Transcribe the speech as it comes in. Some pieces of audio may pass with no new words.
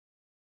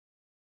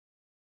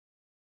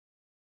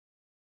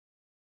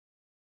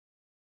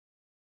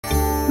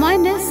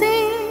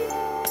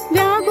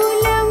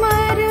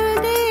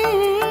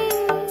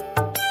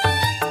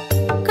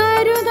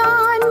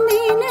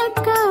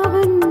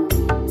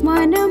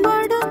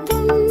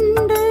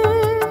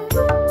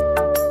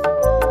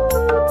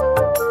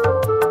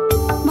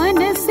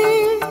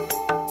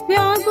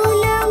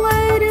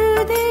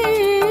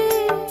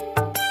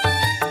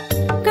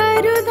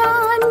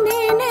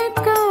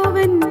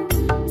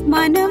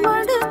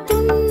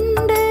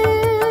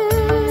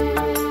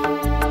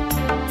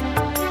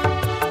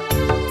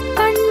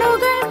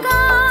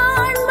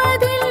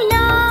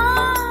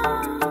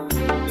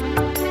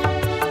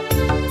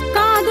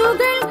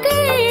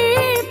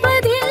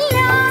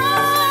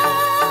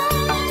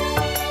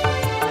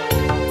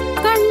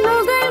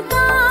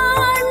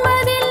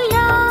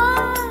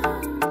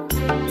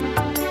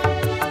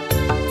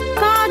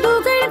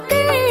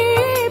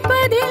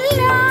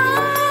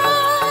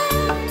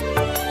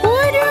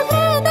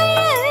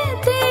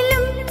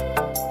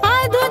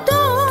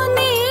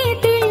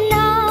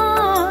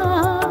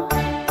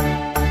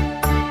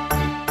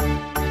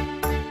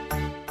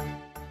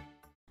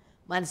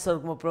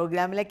മനസ്സോർക്കുമ്പോൾ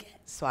പ്രോഗ്രാമിലേക്ക്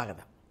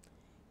സ്വാഗതം.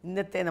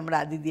 ഇന്നത്തെ നമ്മുടെ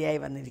അതിഥിയായി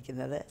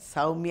വന്നിരിക്കുന്നത്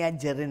സൗമ്യ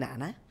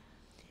ജെറിനാണ്.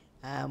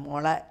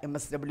 മോള്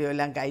MSW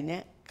എല്ലാം കഴിഞ്ഞ്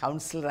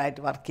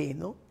കൗൺസിലറായിട്ട് വർക്ക്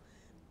ചെയ്യുന്നു.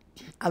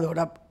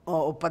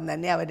 അതോടൊപ്പം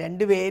തന്നെ അവർ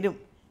രണ്ടുപേരും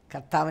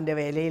കർത്താവിൻ്റെ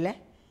വേലയിൽ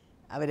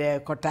അവർ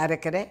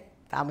കൊട്ടാരക്കര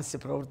താമസിച്ച്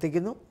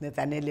പ്രവർത്തിക്കുന്നു. ഇന്ന്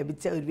തന്നെ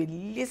ലഭിച്ച ഒരു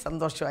വലിയ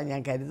സന്തോഷമായി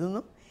ഞാൻ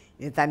കരുതുന്നു.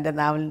 ഇനി തൻ്റെ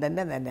നാവിൽ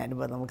തന്നെ എൻ്റെ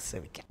അനുഭവം നമുക്ക്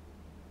ശ്രമിക്കാം.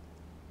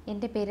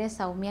 എൻ്റെ പേര്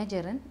സൗമ്യ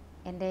ജെറിൻ.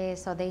 എൻ്റെ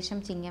സ്വദേശം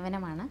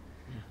ചിങ്ങവനമാണ്.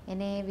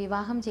 എന്നെ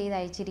വിവാഹം ചെയ്ത്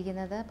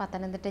അയച്ചിരിക്കുന്നത്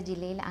പത്തനംതിട്ട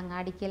ജില്ലയിൽ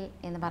അങ്ങാടിക്കൽ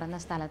എന്ന് പറയുന്ന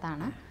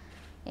സ്ഥലത്താണ്.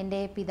 എൻ്റെ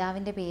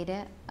പിതാവിൻ്റെ പേര്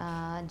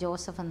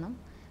ജോസഫ് എന്നും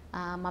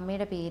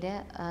മമ്മിയുടെ പേര്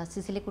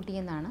സിസിലിക്കുട്ടി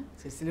എന്നാണ്.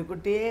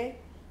 സിസിലിക്കുട്ടിയെ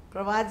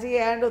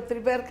പ്രവാചികയായതുകൊണ്ട്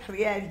ഒത്തിരി പേർക്ക്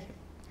അറിയാമായിരിക്കും.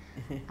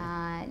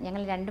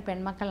 ഞങ്ങൾ 2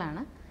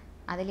 പെൺമക്കളാണ്.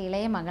 അതിൽ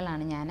ഇളയ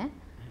മകളാണ്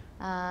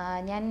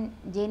ഞാൻ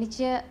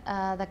ജനിച്ച്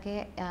അതൊക്കെ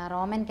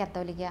റോമൻ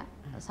കത്തോലിക്ക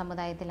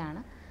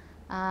സമുദായത്തിലാണ്.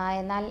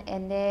 എന്നാൽ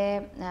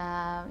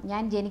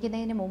ഞാൻ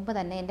ജനിക്കുന്നതിന് മുമ്പ്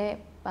തന്നെ എൻ്റെ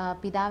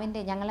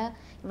പിതാവിൻ്റെ ഞങ്ങൾ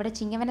ഇവിടെ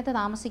ചിങ്ങവനത്ത്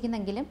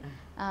താമസിക്കുന്നെങ്കിലും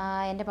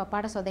എൻ്റെ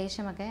പപ്പയുടെ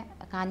സ്വദേശമൊക്കെ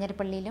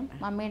കാഞ്ഞിരപ്പള്ളിയിലും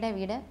മമ്മിയുടെ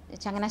വീട്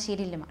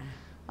ചങ്ങനാശ്ശേരിയിലുമാണ്.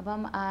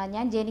 അപ്പം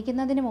ഞാൻ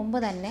ജനിക്കുന്നതിന് മുമ്പ്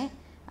തന്നെ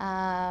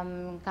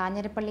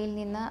കാഞ്ഞിരപ്പള്ളിയിൽ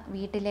നിന്ന്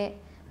വീട്ടിലെ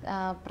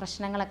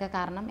പ്രശ്നങ്ങളൊക്കെ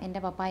കാരണം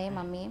എൻ്റെ പപ്പായെയും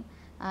മമ്മിയും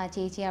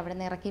ചേച്ചിയെ അവിടെ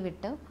നിന്ന് ഇറക്കി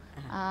വിട്ടു.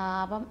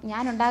 അപ്പം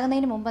ഞാൻ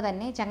ഉണ്ടാകുന്നതിന് മുമ്പ്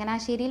തന്നെ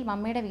ചങ്ങനാശ്ശേരിയിൽ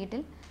മമ്മിയുടെ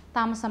വീട്ടിൽ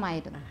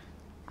താമസമായിരുന്നു.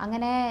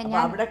 അങ്ങനെ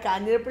ഞാൻ അവിടെ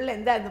കാഞ്ഞിരപ്പള്ളി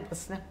എന്തായിരുന്നു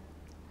പ്രശ്നം?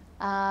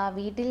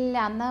 വീട്ടിൽ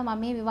അന്ന്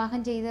മമ്മിയെ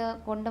വിവാഹം ചെയ്ത്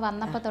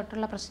കൊണ്ടുവന്നപ്പോൾ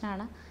തൊട്ടുള്ള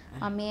പ്രശ്നമാണ്.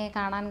 മമ്മിയെ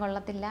കാണാൻ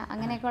കൊള്ളത്തില്ല,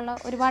 അങ്ങനെയൊക്കെയുള്ള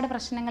ഒരുപാട്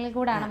പ്രശ്നങ്ങളിൽ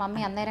കൂടെയാണ്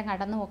മമ്മി അന്നേരം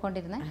കടന്നു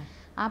പോയിക്കൊണ്ടിരുന്നത്.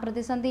 ആ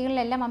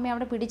പ്രതിസന്ധികളിലെല്ലാം മമ്മി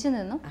അവിടെ പിടിച്ചു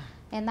നിന്നു.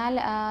 എന്നാൽ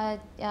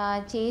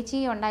ചേച്ചി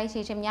ഉണ്ടായ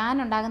ശേഷം ഞാൻ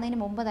ഉണ്ടാകുന്നതിന്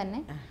മുമ്പ് തന്നെ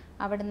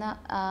അവിടുന്ന്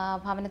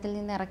ഭവനത്തിൽ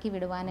നിന്ന് ഇറക്കി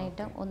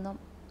വിടുവാനായിട്ട് ഒന്നും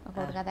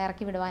കൊടുക്കാതെ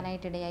ഇറക്കി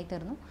വിടുവാനായിട്ട് ഇടയായി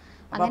തീർന്നു.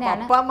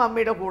 അങ്ങനെയാണ് പപ്പ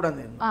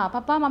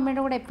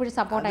മമ്മിയുടെ കൂടെ എപ്പോഴും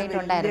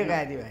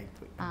സപ്പോർട്ടായിട്ടുണ്ടായിരുന്നു.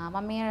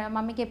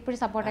 മമ്മിക്ക് എപ്പോഴും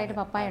സപ്പോർട്ടായിട്ട്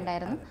പപ്പായ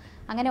ഉണ്ടായിരുന്നു.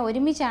 അങ്ങനെ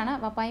ഒരുമിച്ചാണ്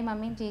പപ്പായും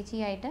മമ്മിയും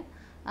ചേച്ചിയായിട്ട്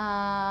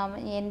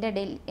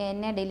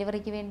എന്നെ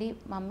ഡെലിവറിക്ക് വേണ്ടി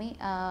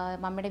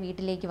മമ്മിയുടെ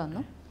വീട്ടിലേക്ക്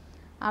വന്നു.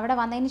 അവിടെ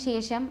വന്നതിന്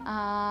ശേഷം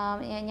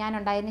ഞാൻ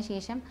ഉണ്ടായതിന്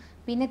ശേഷം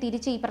പിന്നെ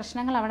തിരിച്ച് ഈ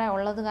പ്രശ്നങ്ങൾ അവിടെ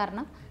ഉള്ളത്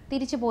കാരണം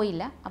തിരിച്ചു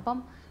പോയില്ല. അപ്പം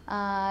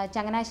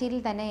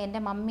ചങ്ങനാശ്ശേരിയിൽ തന്നെ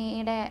എൻ്റെ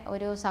മമ്മിയുടെ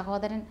ഒരു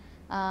സഹോദരൻ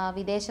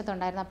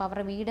വിദേശത്തുണ്ടായിരുന്നു. അപ്പോൾ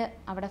അവരുടെ വീട്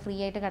അവിടെ ഫ്രീ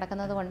ആയിട്ട്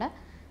കിടക്കുന്നത് കൊണ്ട്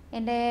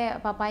എൻ്റെ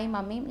പപ്പായും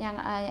മമ്മിയും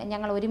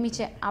ഞങ്ങൾ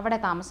ഒരുമിച്ച് അവിടെ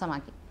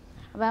താമസമാക്കി.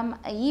 അപ്പം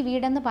ഈ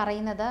വീടെന്ന്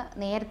പറയുന്നത്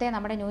നേരത്തെ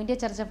നമ്മുടെ new India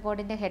church of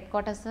ഗോഡിൻ്റെ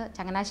headquarters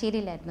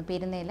ചങ്ങനാശ്ശേരിയിലായിരുന്നു,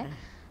 പെരുന്നയിൽ.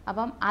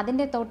 അപ്പം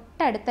അതിൻ്റെ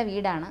തൊട്ടടുത്ത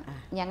വീടാണ്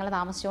ഞങ്ങൾ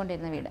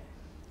താമസിച്ചുകൊണ്ടിരുന്ന വീട്.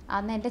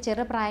 അന്ന് എൻ്റെ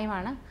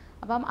ചെറുപ്രായമാണ്.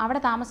 അപ്പം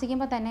അവിടെ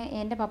താമസിക്കുമ്പോൾ തന്നെ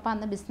എൻ്റെ പപ്പ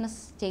അന്ന്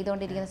ബിസിനസ്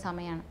ചെയ്തുകൊണ്ടിരിക്കുന്ന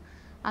സമയമാണ്.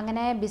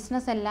 അങ്ങനെ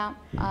ബിസിനസ്സെല്ലാം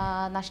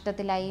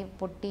നഷ്ടത്തിലായി,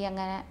 പൊട്ടി.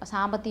 അങ്ങനെ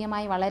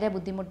സാമ്പത്തികമായി വളരെ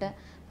ബുദ്ധിമുട്ട്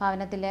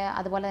ഭവനത്തിൽ.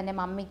 അതുപോലെ തന്നെ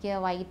മമ്മിക്ക്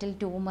വയറ്റിൽ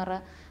ട്യൂമർ,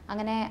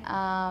 അങ്ങനെ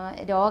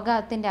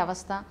രോഗത്തിൻ്റെ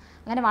അവസ്ഥ,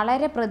 അങ്ങനെ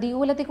വളരെ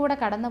പ്രതികൂലത്തിൽ കൂടെ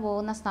കടന്നു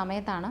പോകുന്ന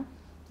സമയത്താണ്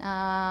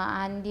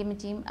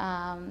ആൻറ്റിയമ്മച്ചിയും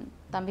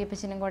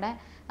തമ്പിയപ്പച്ചനും കൂടെ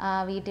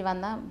വീട്ടിൽ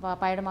വന്ന്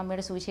പപ്പായുടെ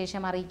മമ്മിയുടെ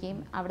സുവിശേഷം അറിയിക്കുകയും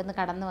അവിടുന്ന്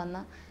കടന്നു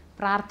വന്ന്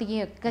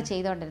പ്രാർത്ഥിക്കുകയും ഒക്കെ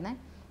ചെയ്തുകൊണ്ടിരുന്നത്.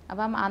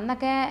 അപ്പം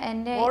അന്നൊക്കെ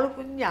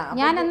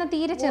ഞാൻ അന്ന്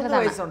തീരെ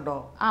ചെറുതാണ്.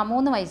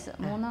 3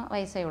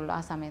 വയസ്സേ ഉള്ളൂ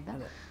ആ സമയത്ത്.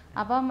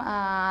 അപ്പം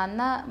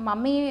അന്ന്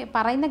മമ്മി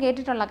പറയുന്ന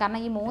കേട്ടിട്ടുള്ള, കാരണം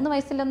ഈ 3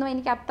 വയസ്സിലൊന്നും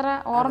എനിക്ക് അത്ര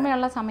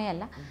ഓർമ്മയുള്ള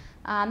സമയമല്ല.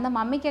 അന്ന്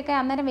മമ്മിക്കൊക്കെ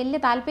അന്നേരം വലിയ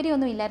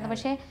താല്പര്യമൊന്നും ഇല്ലായിരുന്നു.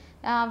 പക്ഷേ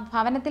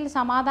ഭവനത്തിൽ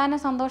സമാധാന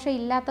സന്തോഷം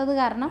ഇല്ലാത്തത്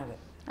കാരണം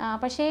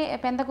പക്ഷേ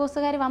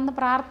പെന്തക്കോസ്തുകാർ വന്ന്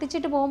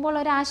പ്രാർത്ഥിച്ചിട്ട് പോകുമ്പോൾ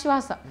ഒരു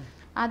ആശ്വാസം,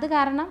 അത്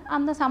കാരണം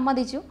അന്ന്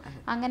സമ്മതിച്ചു.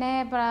 അങ്ങനെ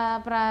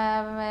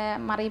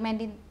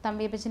മറിയമ്മേൻ്റെയും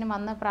തമ്പിയപ്പച്ചനും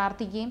വന്ന്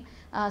പ്രാർത്ഥിക്കുകയും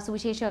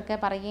സുവിശേഷമൊക്കെ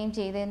പറയുകയും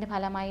ചെയ്തതിൻ്റെ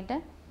ഫലമായിട്ട്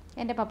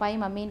എൻ്റെ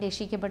പപ്പായും മമ്മിയും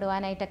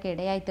രക്ഷിക്കപ്പെടുവാനായിട്ടൊക്കെ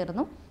ഇടയായി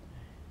തീർന്നു.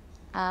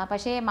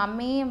 പക്ഷേ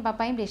മമ്മിയും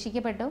പപ്പായും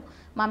രക്ഷിക്കപ്പെട്ടു.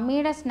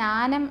 മമ്മിയുടെ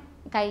സ്നാനം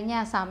കഴിഞ്ഞ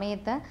ആ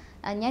സമയത്ത്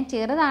ഞാൻ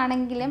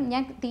ചെറുതാണെങ്കിലും,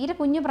 ഞാൻ തീരെ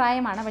കുഞ്ഞു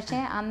പ്രായമാണ്, പക്ഷേ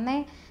അന്നേ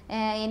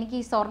എനിക്ക്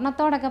ഈ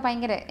സ്വർണ്ണത്തോടൊക്കെ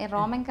ഭയങ്കര,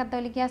 റോമൻ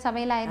കത്തോലിക്ക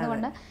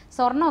സഭയിലായതുകൊണ്ട്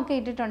സ്വർണ്ണമൊക്കെ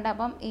ഇട്ടിട്ടുണ്ട്.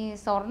 അപ്പം ഈ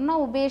സ്വർണ്ണം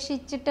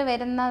ഉപേക്ഷിച്ചിട്ട്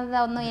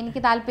വരുന്നതൊന്നും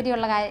എനിക്ക്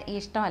താല്പര്യമുള്ള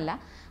ഇഷ്ടമല്ല.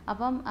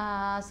 അപ്പം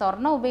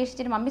സ്വർണ്ണം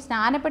ഉപേക്ഷിച്ചിട്ട് മമ്മി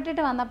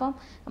സ്നാനപ്പെട്ടിട്ട് വന്നപ്പം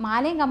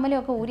മാലയും കമ്മലും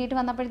ഒക്കെ ഊരിയിട്ട്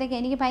വന്നപ്പോഴത്തേക്ക്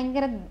എനിക്ക്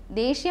ഭയങ്കര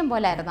ദേഷ്യം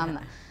പോലായിരുന്നു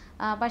അന്ന്.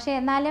 പക്ഷേ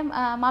എന്നാലും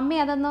മമ്മി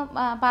അതൊന്നും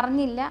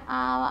പറഞ്ഞില്ല,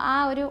 ആ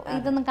ഒരു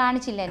ഇതൊന്നും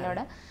കാണിച്ചില്ല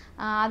എന്നോട്.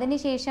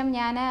 അതിനുശേഷം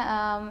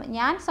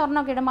ഞാൻ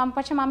സ്വർണ്ണമൊക്കെ ഇടും.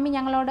 പക്ഷെ മമ്മി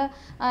ഞങ്ങളോട്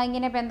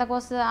ഇങ്ങനെ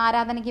പെന്തക്കോസ്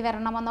ആരാധനയ്ക്ക്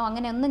വരണമെന്നോ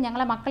അങ്ങനെയൊന്നും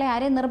ഞങ്ങളെ മക്കളെ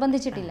ആരെയും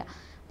നിർബന്ധിച്ചിട്ടില്ല.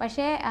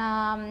 പക്ഷേ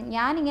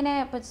ഞാനിങ്ങനെ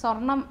ഇപ്പോൾ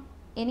സ്വർണം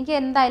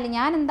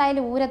ഞാൻ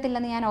എന്തായാലും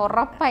ഊരത്തില്ലെന്ന് ഞാൻ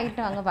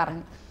ഉറപ്പായിട്ടും അങ്ങ്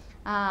പറഞ്ഞു.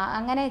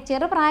 അങ്ങനെ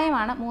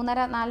ചെറുപ്രായമാണ്,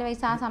 3.5-4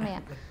 വയസ്സ് ആ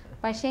സമയം.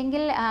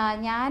 പക്ഷേങ്കിൽ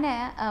ഞാൻ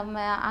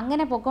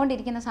അങ്ങനെ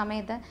പൊയ്ക്കൊണ്ടിരിക്കുന്ന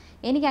സമയത്ത്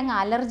എനിക്കങ്ങ്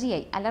അലർജി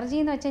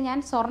എന്ന് വെച്ചാൽ ഞാൻ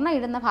സ്വർണ്ണം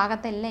ഇടുന്ന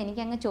ഭാഗത്തെല്ലാം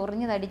എനിക്കങ്ങ്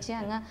ചൊറിഞ്ഞ് തടിച്ച്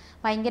അങ്ങ്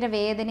ഭയങ്കര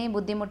വേദനയും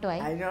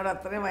ബുദ്ധിമുട്ടുമായി.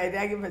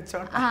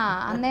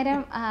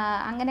 അന്നേരം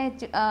അങ്ങനെ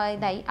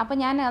ഇതായി. അപ്പോൾ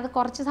ഞാൻ അത്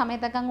കുറച്ച്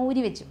സമയത്തൊക്കെ അങ്ങ്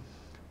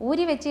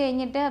ഊരി വെച്ച്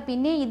കഴിഞ്ഞിട്ട്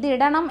പിന്നെ ഇത്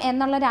ഇടണം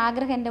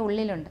എന്നുള്ളൊരാഗ്രഹം എൻ്റെ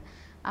ഉള്ളിലുണ്ട്.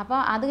 അപ്പോൾ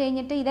അത്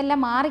കഴിഞ്ഞിട്ട് ഇതെല്ലാം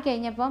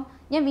മാറിക്കഴിഞ്ഞപ്പം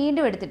ഞാൻ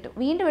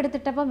വീണ്ടും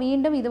എടുത്തിട്ടപ്പോൾ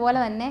വീണ്ടും ഇതുപോലെ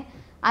തന്നെ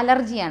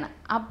അലർജിയാണ്.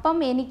 അപ്പം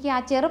എനിക്ക് ആ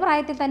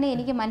ചെറുപ്രായത്തിൽ തന്നെ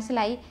എനിക്ക്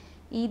മനസ്സിലായി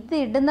ഇത്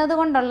ഇടുന്നത്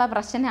കൊണ്ടുള്ള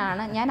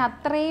പ്രശ്നമാണ്. ഞാൻ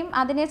അത്രയും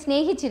അതിനെ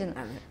സ്നേഹിച്ചിരുന്നു.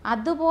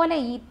 അതുപോലെ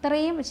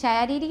ഇത്രയും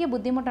ശാരീരിക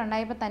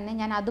ബുദ്ധിമുട്ടുണ്ടായപ്പോൾ തന്നെ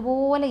ഞാൻ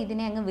അതുപോലെ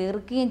ഇതിനെ അങ്ങ്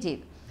വെറുക്കുകയും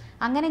ചെയ്തു.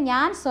 അങ്ങനെ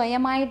ഞാൻ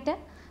സ്വയമായിട്ട്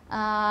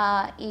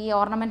ഈ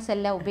ഓർണമെൻറ്റ്സ്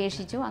എല്ലാം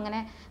ഉപേക്ഷിച്ചു.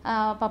 അങ്ങനെ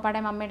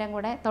പപ്പായുടെയും മമ്മിയുടെയും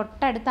കൂടെ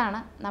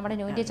തൊട്ടടുത്താണ് നമ്മുടെ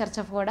new India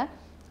church of God.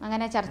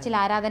 അങ്ങനെ ചർച്ചിൽ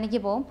ആരാധനയ്ക്ക്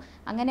പോവും.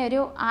 അങ്ങനെ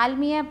ഒരു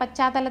ആത്മീയ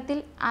പശ്ചാത്തലത്തിൽ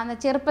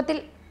ചെറുപ്പത്തിൽ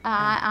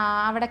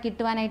അവിടെ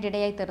കിട്ടുവാനായിട്ട്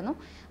ഇടയായി തീർന്നു.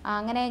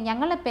 അങ്ങനെ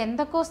ഞങ്ങൾ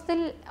പെന്തക്കോസ്തിൽ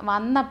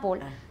വന്നപ്പോൾ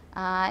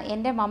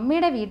എൻ്റെ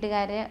മമ്മിയുടെ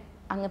വീട്ടുകാർ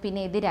അങ്ങ്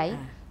പിന്നെ എതിരായി.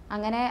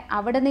 അങ്ങനെ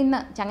അവിടെ നിന്ന്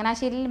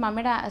ചങ്ങനാശ്ശേരിയിൽ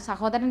മമ്മിയുടെ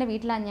സഹോദരൻ്റെ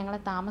വീട്ടിലാണ് ഞങ്ങൾ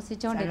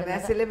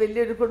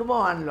താമസിച്ചുകൊണ്ടിരുന്നത്.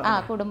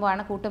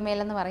 കുടുംബമാണ്,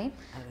 കൂട്ടുമേലെന്ന് പറയും.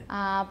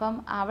 അപ്പം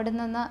അവിടെ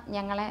നിന്ന്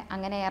ഞങ്ങളെ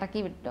അങ്ങനെ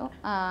ഇറക്കി വിട്ടു.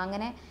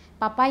 അങ്ങനെ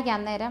പപ്പായ്ക്ക്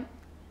അന്നേരം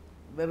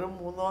വെറും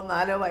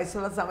 3-4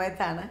 വയസ്സുള്ള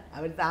സമയത്താണ്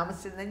അവർ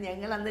താമസിച്ചിരുന്നത്.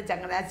 ഞങ്ങൾ അന്ന്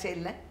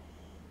ചങ്ങനാശ്ശേരിയിൽ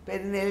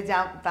പെരുന്നേൽ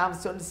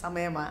താമസിച്ചുകൊണ്ട്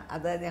സമയമാണ്.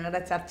 അത് ഞങ്ങളുടെ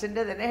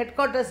ചർച്ചിൻ്റെ തന്നെ ഹെഡ്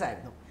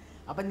ക്വാർട്ടേഴ്സായിരുന്നു.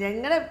 അപ്പം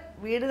ഞങ്ങളുടെ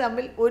വീട്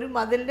തമ്മിൽ ഒരു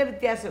മതിലിൻ്റെ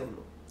വ്യത്യാസമേ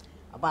ഉള്ളൂ.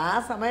 അപ്പോൾ ആ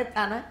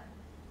സമയത്താണ്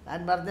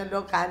ഞാൻ പറഞ്ഞല്ലോ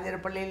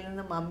കാഞ്ഞിരപ്പള്ളിയിൽ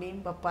നിന്ന് മമ്മിയും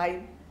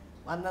പപ്പായും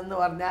വന്നെന്ന്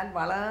പറഞ്ഞാൽ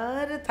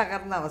വളരെ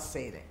തകർന്ന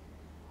അവസ്ഥയിൽ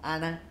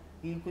ആണ്.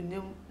 ഈ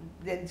കുഞ്ഞും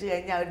ജനിച്ചു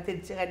കഴിഞ്ഞാൽ അവർ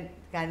തിരിച്ച്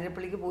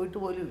കാഞ്ഞിരപ്പള്ളിക്ക് പോയിട്ട്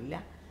പോലും ഇല്ല.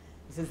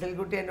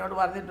 സിസിൽക്കുട്ടി എന്നോട്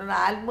പറഞ്ഞിട്ടുണ്ട്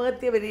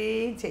ആത്മഹത്യ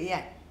വരെയും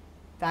ചെയ്യാൻ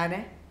താൻ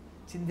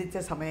ചിന്തിച്ച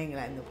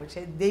സമയങ്ങളായിരുന്നു.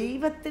 പക്ഷേ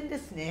ദൈവത്തിൻ്റെ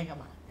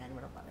സ്നേഹമാണ്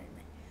ഞാനിവിടെ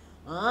പറയുന്നത്.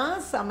 ആ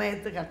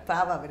സമയത്ത്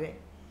കർത്താവ് അവരെ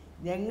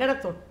ഞങ്ങളുടെ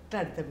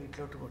തൊട്ടടുത്ത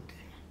വീട്ടിലോട്ട്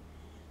കൊണ്ടുവരിക.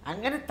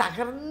 അങ്ങനെ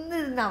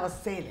തകർന്നിരുന്ന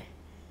അവസ്ഥയിൽ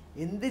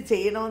എന്ത്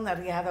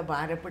ചെയ്യണമെന്നറിയാതെ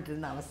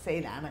ഭാരപ്പെട്ടിരുന്ന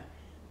അവസ്ഥയിലാണ്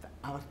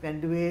അവർക്ക്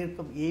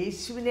രണ്ടുപേർക്കും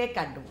യേശുവിനെ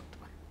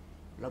കണ്ടുമുട്ടുവാൻ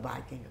ഉള്ള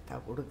ഭാഗ്യം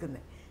കർത്താവ്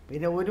കൊടുക്കുന്നത്.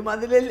 പിന്നെ ഒരു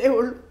മതിലല്ലേ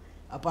ഉള്ളൂ.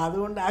 അപ്പോൾ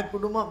അതുകൊണ്ട് ആ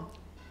കുടുംബം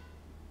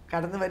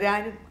കടന്നു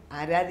വരാനും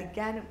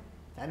ആരാധിക്കാനും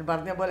താൻ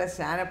പറഞ്ഞ പോലെ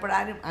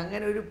സ്നാനപ്പെടാനും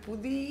അങ്ങനെ ഒരു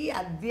പുതിയ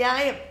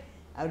അധ്യായം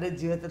അവരുടെ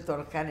ജീവിതത്തിൽ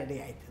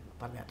തുറക്കാനിടയായിത്തീർന്നു.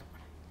 പറഞ്ഞിട്ട്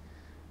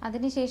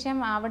അതിനുശേഷം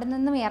അവിടെ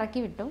നിന്നും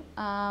ഇറക്കി വിട്ടു.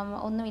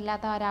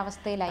 ഒന്നുമില്ലാത്ത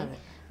ഒരവസ്ഥയിലായി.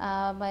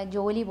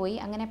 ജോലി പോയി.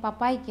 അങ്ങനെ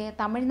പപ്പായ്ക്ക്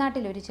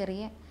തമിഴ്നാട്ടിലൊരു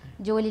ചെറിയ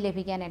ജോലി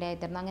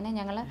ലഭിക്കാനിടയായിത്തീർന്നു. അങ്ങനെ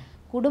ഞങ്ങൾ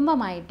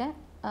കുടുംബമായിട്ട്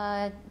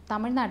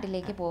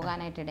തമിഴ്നാട്ടിലേക്ക്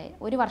പോകാനായിട്ടിടയായി.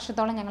 1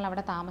 വർഷത്തോളം ഞങ്ങൾ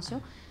അവിടെ താമസിച്ചു.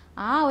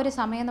 ആ ഒരു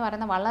സമയം എന്ന്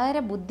പറയുന്നത്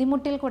വളരെ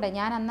ബുദ്ധിമുട്ടിൽ കൂടെ.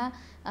 ഞാൻ അന്ന്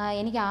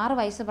എനിക്ക് 6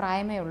 വയസ്സ്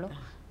പ്രായമേ ഉള്ളൂ.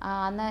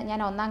 അന്ന് ഞാൻ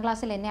 1-ാം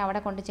ക്ലാസ്സിൽ എന്നെ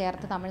അവിടെ കൊണ്ട്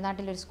ചേർത്ത്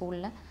തമിഴ്നാട്ടിലൊരു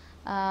സ്കൂളിൽ.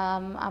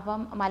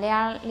 അപ്പം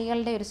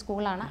മലയാളികളുടെ ഒരു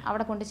സ്കൂളാണ്,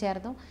 അവിടെ കൊണ്ട്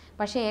ചേർത്തു.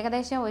 പക്ഷേ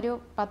ഏകദേശം ഒരു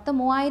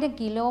 10-3000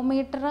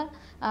 കിലോമീറ്റർ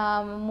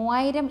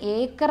 3000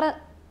 ഏക്കർ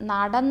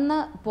നടന്ന്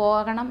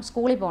പോകണം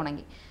സ്കൂളിൽ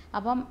പോകണമെങ്കിൽ.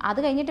 അപ്പം അത്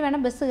കഴിഞ്ഞിട്ട്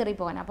വേണം ബസ് കയറി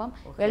പോകാൻ. അപ്പം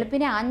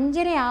വെളുപ്പിനെ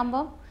 5:30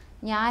 ആകുമ്പം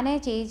ഞാൻ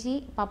ചേച്ചി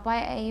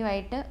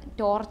പപ്പായുമായിട്ട്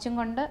ടോർച്ചും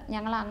കൊണ്ട്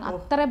ഞങ്ങൾ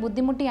അത്ര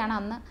ബുദ്ധിമുട്ടിയാണ്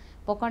അന്ന്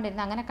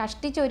പോയിക്കൊണ്ടിരുന്നത്. അങ്ങനെ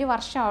കഷ്ടിച്ച് 1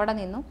 വർഷം അവിടെ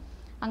നിന്നു.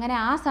 അങ്ങനെ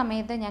ആ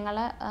സമയത്ത് ഞങ്ങൾ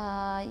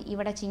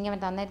ഇവിടെ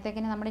ചിങ്ങവനത്ത്,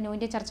 അന്നേരത്തേക്കിന് നമ്മുടെ new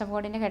India church of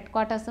ഗോഡിൻ്റെ head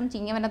ക്വാർട്ടേഴ്സും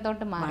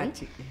ചിങ്ങവനത്തോട്ട് മാറി.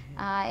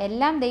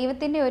 എല്ലാം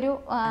ദൈവത്തിൻ്റെ ഒരു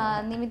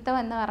നിമിത്തം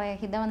എന്ന് പറയാം,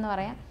 ഹിതമെന്ന്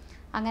പറയാം.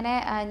 അങ്ങനെ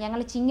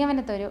ഞങ്ങൾ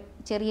ചിങ്ങവനത്തൊരു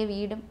ചെറിയ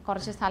വീടും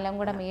കുറച്ച് സ്ഥലവും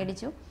കൂടെ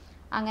മേടിച്ചു.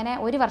 അങ്ങനെ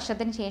 1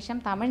 വർഷത്തിന് ശേഷം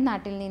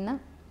തമിഴ്നാട്ടിൽ നിന്ന്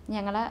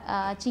ഞങ്ങൾ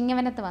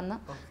ചിങ്ങവനത്ത് വന്ന്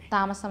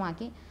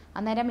താമസമാക്കി.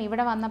 അന്നേരം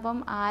ഇവിടെ വന്നപ്പം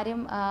ആരും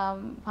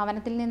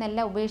ഭവനത്തിൽ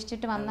നിന്നെല്ലാം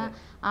ഉപേക്ഷിച്ചിട്ട് വന്ന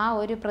ആ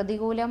ഒരു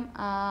പ്രതികൂലം,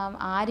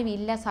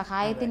 ആരുമില്ല,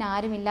 സഹായത്തിന്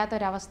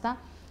ആരുമില്ലാത്തൊരവസ്ഥ.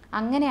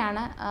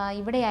 അങ്ങനെയാണ്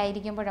ഇവിടെ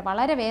ആയിരിക്കുമ്പോൾ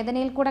വളരെ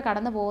വേദനയിൽ കൂടെ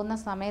കടന്നു പോകുന്ന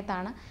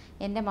സമയത്താണ്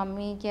എൻ്റെ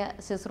മമ്മിക്ക്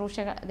ശുശ്രൂഷ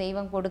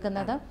ദൈവം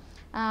കൊടുക്കുന്നത്.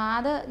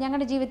 അത്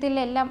ഞങ്ങളുടെ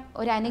ജീവിതത്തിലെല്ലാം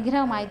ഒരു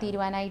അനുഗ്രഹമായി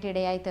തീരുവാനായിട്ട്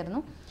ഇടയായി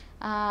തീർന്നു.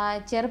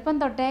 ചെറുപ്പം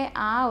തൊട്ടേ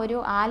ആ ഒരു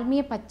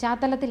ആത്മീയ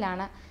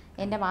പശ്ചാത്തലത്തിലാണ്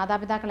എൻ്റെ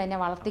മാതാപിതാക്കൾ എന്നെ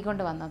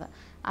വളർത്തിക്കൊണ്ട് വന്നത്.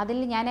 അതിൽ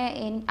ഞാൻ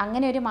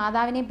അങ്ങനെ ഒരു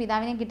മാതാവിനെയും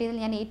പിതാവിനെയും കിട്ടിയതിൽ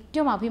ഞാൻ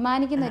ഏറ്റവും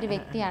അഭിമാനിക്കുന്ന ഒരു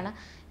വ്യക്തിയാണ്.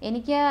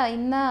 എനിക്ക്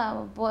ഇന്ന്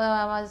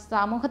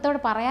സമൂഹത്തോട്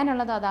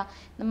പറയാനുള്ളത് അതാ,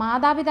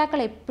 മാതാപിതാക്കൾ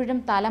എപ്പോഴും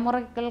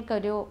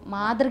തലമുറകൾക്കൊരു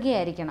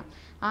മാതൃകയായിരിക്കണം.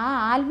 ആ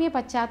ആത്മീയ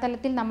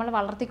പശ്ചാത്തലത്തിൽ നമ്മൾ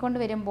വളർത്തിക്കൊണ്ട്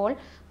വരുമ്പോൾ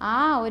ആ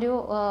ഒരു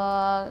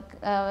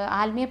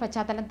ആത്മീയ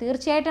പശ്ചാത്തലം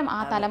തീർച്ചയായിട്ടും ആ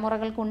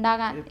തലമുറകൾക്ക്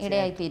ഉണ്ടാകാൻ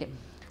ഇടയായിത്തീരും.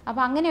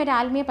 അപ്പോൾ അങ്ങനെ ഒരു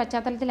ആത്മീയ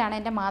പശ്ചാത്തലത്തിലാണ്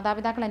എൻ്റെ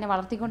മാതാപിതാക്കൾ എന്നെ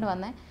വളർത്തിക്കൊണ്ട്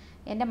വന്നത്.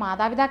 എൻ്റെ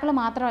മാതാപിതാക്കൾ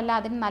മാത്രമല്ല,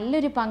 അതിന്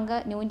നല്ലൊരു പങ്ക്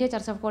ന്യൂ ഇന്ത്യ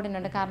ചർച്ച് ഓഫ്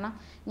ഗോഡിനുണ്ട്. കാരണം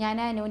ഞാൻ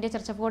new India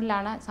church of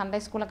ഗോഡിലാണ് Sunday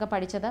സ്കൂളൊക്കെ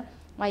പഠിച്ചത്.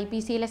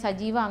 YPCയിലെ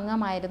സജീവ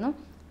അംഗമായിരുന്നു.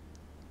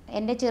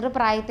 എൻ്റെ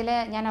ചെറുപ്രായത്തിൽ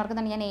ഞാൻ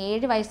ഓർക്കുന്നുണ്ട്, ഞാൻ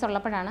 7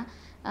 വയസ്സുള്ളപ്പോഴാണ്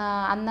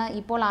അന്ന്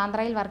ഇപ്പോൾ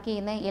ആന്ധ്രയിൽ വർക്ക്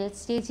ചെയ്യുന്ന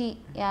ചേച്ചി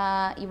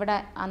ഇവിടെ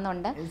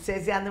അന്നുണ്ട്.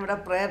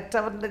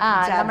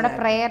 നമ്മുടെ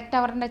പ്രയർ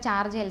ടവറിൻ്റെ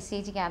ചാർജ്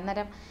ചേച്ചിക്ക്.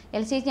 അന്നേരം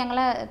ചേച്ചി ഞങ്ങൾ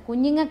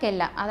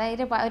കുഞ്ഞുങ്ങൾക്കല്ല,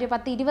 അതായത് ഒരു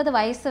 10-20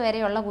 വയസ്സ്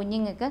വരെയുള്ള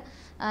കുഞ്ഞുങ്ങൾക്ക്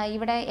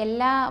ഇവിടെ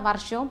എല്ലാ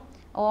വർഷവും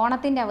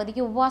ഓണത്തിൻ്റെ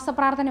അവധിക്ക് ഉപവാസ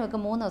പ്രാർത്ഥന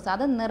വെക്കും 3 ദിവസം.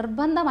 അത്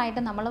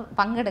നിർബന്ധമായിട്ട് നമ്മൾ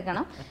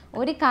പങ്കെടുക്കണം.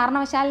 ഒരു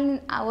കാരണവശാലും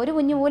ഒരു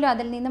കുഞ്ഞു പോലും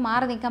അതിൽ നിന്ന്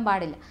മാറി നിൽക്കാൻ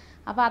പാടില്ല.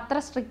 അപ്പോൾ അത്ര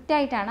സ്ട്രിക്റ്റ്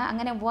ആയിട്ടാണ്.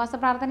 അങ്ങനെ ഉപവാസ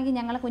പ്രാർത്ഥനയ്ക്ക്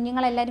ഞങ്ങൾ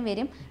കുഞ്ഞുങ്ങളെല്ലാവരും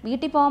വരും.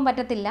 വീട്ടിൽ പോകാൻ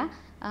പറ്റത്തില്ല,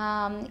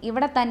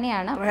 ഇവിടെ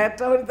തന്നെയാണ്,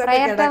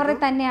 പ്രയർ ടവറിൽ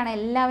തന്നെയാണ്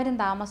എല്ലാവരും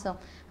താമസം.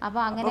 അപ്പൊ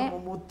അങ്ങനെ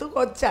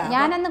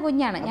ഞാനന്ന്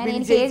കുഞ്ഞാണ്,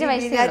 എനിക്ക് 7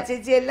 വയസ്സ്.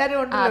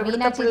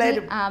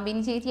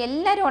 ബിനി ചേച്ചി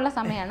എല്ലാവരും ഉള്ള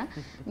സമയമാണ്.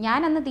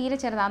 ഞാനന്ന് തീരെ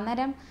ചെറുത്.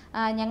 അന്നേരം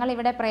ഞങ്ങൾ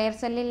ഇവിടെ പ്രയർ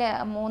സെല്ലിൽ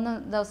 3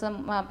 ദിവസം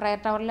പ്രയർ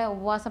ടവറിൽ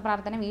ഉപവാസ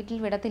പ്രാർത്ഥന വീട്ടിൽ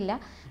വിടത്തില്ല.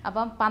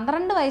 അപ്പം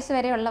 12 വയസ്സ്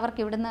വരെ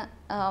ഉള്ളവർക്ക് ഇവിടുന്ന്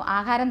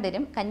ആഹാരം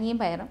തരും, കഞ്ഞിയും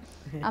പയറും.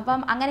 അപ്പം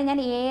അങ്ങനെ ഞാൻ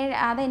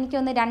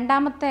അതെനിക്കൊന്ന്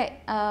 2ാമത്തെ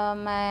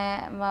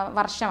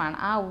വർഷമാണ്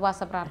ആ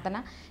ഉപവാസ പ്രാർത്ഥന.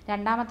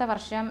 2ാമത്തെ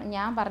വർഷം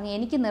ഞാൻ പറഞ്ഞു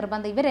എനിക്ക്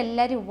നിർബന്ധം,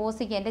 ഇവരെല്ലാവരും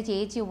ഉപവസിക്കുക, എൻ്റെ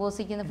ചേച്ചി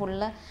ഉപവസിക്കുന്നു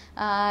ഫുള്ള്,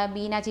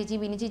 ബീന ചേച്ചി,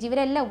 ബിനി ചേച്ചി,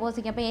 ഇവരെല്ലാം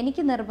ഉപവസിക്കും. അപ്പോൾ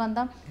എനിക്ക്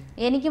നിർബന്ധം,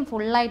 എനിക്കും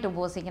ഫുള്ളായിട്ട്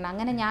ഉപവസിക്കണം.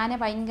 അങ്ങനെ ഞാൻ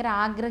ഭയങ്കര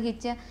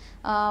ആഗ്രഹിച്ച്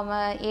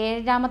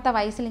 7ാമത്തെ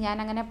വയസ്സിൽ ഞാൻ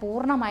അങ്ങനെ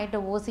പൂർണ്ണമായിട്ട്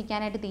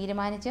ഉപവസിക്കാനായിട്ട്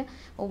തീരുമാനിച്ച്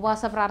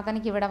ഉപവാസ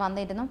പ്രാർത്ഥനയ്ക്ക് ഇവിടെ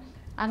വന്നിരുന്നു.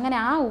 അങ്ങനെ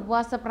ആ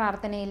ഉപവാസ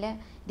പ്രാർത്ഥനയിൽ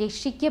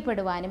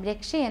രക്ഷിക്കപ്പെടുവാനും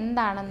രക്ഷ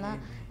എന്താണെന്ന്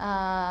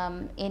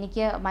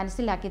എനിക്ക്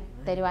മനസ്സിലാക്കി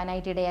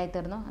തരുവാനായിട്ട് ഇടയായി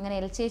തീർന്നു. അങ്ങനെ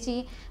ചേച്ചി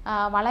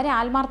വളരെ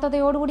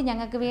ആത്മാർത്ഥതയോടുകൂടി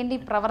ഞങ്ങൾക്ക് വേണ്ടി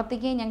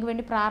പ്രവർത്തിക്കുകയും ഞങ്ങൾക്ക്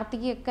വേണ്ടി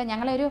പ്രാർത്ഥിക്കുകയൊക്കെ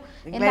ഞങ്ങളൊരു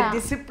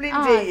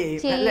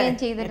ചെയ്യുകയും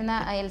ചെയ്തിരുന്ന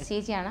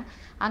ചേച്ചിയാണ്.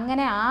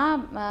 അങ്ങനെ ആ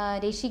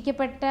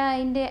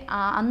രക്ഷിക്കപ്പെട്ടതിൻ്റെ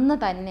അന്ന്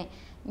തന്നെ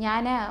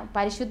ഞാൻ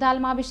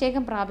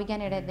പരിശുദ്ധാത്മാഭിഷേകം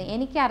പ്രാപിക്കാനിടയായിരുന്നു.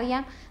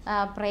 എനിക്കറിയാം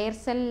പ്രയർ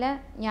സെല്ലിൽ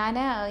ഞാൻ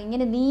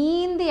ഇങ്ങനെ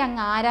നീന്തി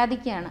അങ്ങ്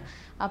ആരാധിക്കുകയാണ്.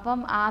 അപ്പം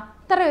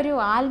അത്ര ഒരു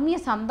ആത്മീയ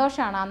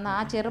സന്തോഷമാണ് അന്ന് ആ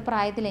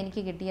ചെറുപ്രായത്തിൽ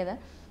എനിക്ക് കിട്ടിയത്.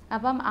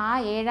 അപ്പം ആ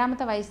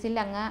 7ാമത്തെ വയസ്സിൽ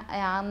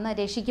അന്ന്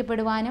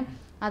രക്ഷിക്കപ്പെടുവാനും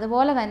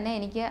അതുപോലെ തന്നെ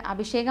എനിക്ക്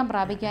അഭിഷേകം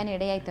പ്രാപിക്കാനും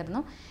ഇടയായി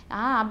തീർന്നു.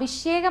 ആ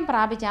അഭിഷേകം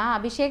പ്രാപിച്ച ആ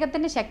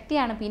അഭിഷേകത്തിൻ്റെ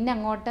ശക്തിയാണ് പിന്നെ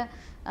അങ്ങോട്ട്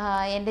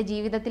എൻ്റെ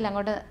ജീവിതത്തിൽ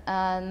അങ്ങോട്ട്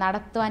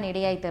നടത്തുവാൻ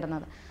ഇടയായി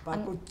തീർന്നത്.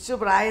 കൊച്ചു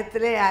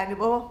പ്രായത്തിലെ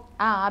അനുഭവം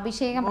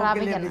അഭിഷേകം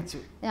പ്രാപിക്കണം.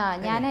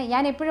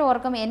 ഞാൻ എപ്പോഴും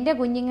ഓർക്കും, എൻ്റെ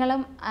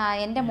കുഞ്ഞുങ്ങളും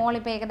എൻ്റെ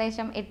മോളിപ്പോൾ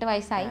ഏകദേശം 8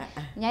 വയസ്സായി.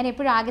 ഞാൻ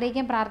എപ്പോഴും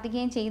ആഗ്രഹിക്കുകയും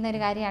പ്രാർത്ഥിക്കുകയും ചെയ്യുന്ന ഒരു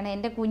കാര്യമാണ്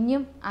എൻ്റെ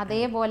കുഞ്ഞും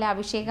അതേപോലെ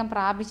അഭിഷേകം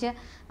പ്രാപിച്ച്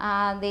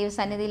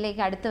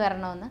ദൈവസന്നിധിയിലേക്ക് അടുത്ത്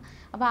വരണമെന്ന്.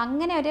 അപ്പോൾ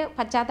അങ്ങനെ ഒരു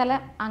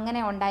പശ്ചാത്തലം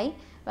അങ്ങനെ ഉണ്ടായി.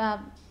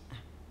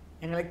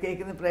 ഞങ്ങളെ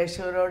കേൾക്കുന്ന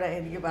പ്രേക്ഷകരോട്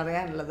എനിക്ക്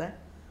പറയാനുള്ളത്,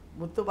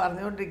 മുത്തു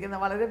പറഞ്ഞുകൊണ്ടിരിക്കുന്ന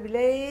വളരെ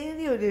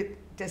വിലയേറിയ ഒരു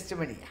ടെസ്റ്റ്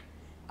മണിയാണ്.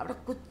 അവിടെ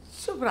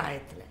കൊച്ചു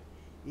പ്രായത്തിൽ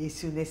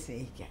യേശുവിനെ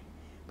സ്നേഹിക്കാൻ.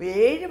 അപ്പോൾ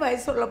 7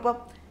 വയസ്സുള്ളപ്പം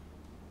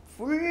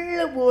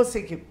ഫുള്ള്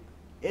ഉപവസിക്കും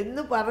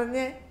എന്ന്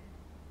പറഞ്ഞ്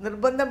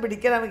നിർബന്ധം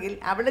പിടിക്കണമെങ്കിൽ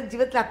അവളുടെ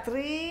ജീവിതത്തിൽ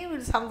അത്രയും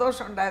ഒരു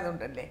സന്തോഷം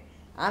ഉണ്ടായതുകൊണ്ടല്ലേ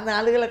ആ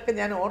നാളുകളൊക്കെ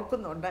ഞാൻ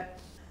ഓർക്കുന്നുണ്ട്.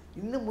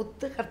 ഇന്ന്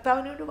മുത്ത്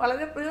കർത്താവിനോട്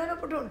വളരെ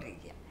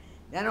പ്രയോജനപ്പെട്ടുകൊണ്ടിരിക്കുക.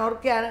 ഞാൻ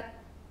ഓർക്കുകയാണ്,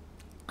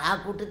 ആ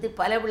കൂട്ടത്തിൽ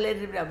പല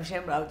പിള്ളേരും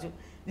അഭിഷേകം പ്രാപിച്ചു.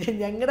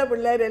 ഞങ്ങളുടെ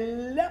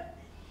പിള്ളേരെല്ലാം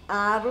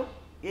 6ഉം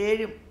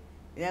 7ഉം,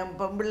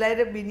 പെൺപിള്ളേർ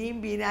ബിനിയും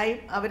ബീനായും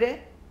അവർ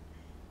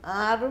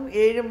 6ഉം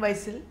 7ഉം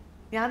വയസ്സിൽ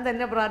ഞാൻ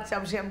തന്നെ പ്രാർത്ഥിച്ച്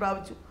അഭിഷേകം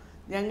പ്രാപിച്ചു.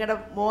 ഞങ്ങളുടെ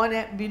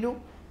മോനെ ബിനു,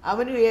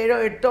 അവനും 7ഓ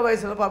 8ഓ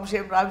വയസ്സുള്ളപ്പോൾ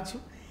അഭിഷേകം പ്രാപിച്ചു.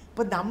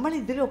 അപ്പോൾ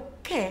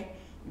നമ്മളിതിലൊക്കെ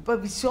ഇപ്പോൾ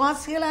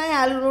വിശ്വാസികളായ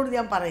ആളുകളോട്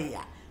ഞാൻ പറയുക,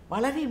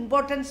 വളരെ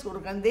ഇമ്പോർട്ടൻസ്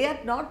കൊടുക്കണം. They are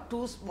not to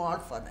small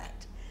for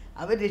that.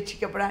 അവർ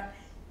രക്ഷിക്കപ്പെടാൻ,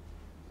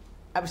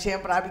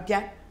 അഭിഷേകം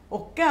പ്രാപിക്കാൻ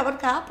ഒക്കെ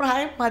അവർക്ക് ആ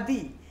പ്രായം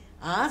മതി.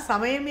 ആ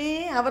സമയമേ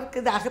അവർക്ക്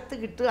ഇത് അകത്ത്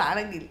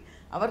കിട്ടുകയാണെങ്കിൽ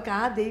അവർക്ക്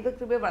ആ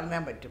ദൈവകൃപയെ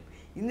വളരാൻ പറ്റും.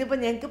 ഇന്നിപ്പോൾ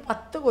ഞങ്ങൾക്ക്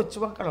 10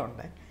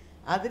 കൊച്ചുമക്കളുണ്ട്.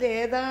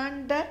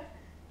 അതിലേതാണ്ട്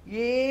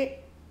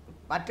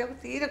മറ്റേ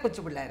തീരെ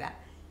കൊച്ചു പിള്ളേരാണ്.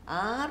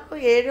 6ഓ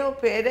 7ഓ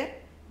പേര്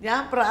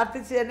ഞാൻ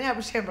പ്രാർത്ഥിച്ച് തന്നെ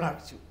അഭിഷേകം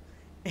പ്രാപിച്ചു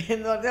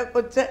എന്ന് പറഞ്ഞാൽ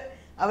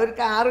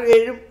അവർക്ക് 6ഉം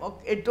 7ഉം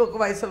 8ഉം ഒക്കെ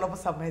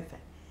വയസ്സുള്ളപ്പോൾ സമയത്ത്.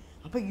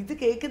 അപ്പോൾ ഇത്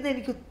കേൾക്കുന്ന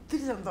എനിക്ക്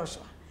ഒത്തിരി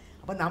സന്തോഷമാണ്.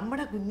 അപ്പോൾ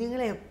നമ്മുടെ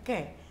കുഞ്ഞുങ്ങളെയൊക്കെ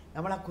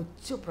നമ്മൾ ആ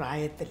കൊച്ചു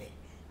പ്രായത്തിൽ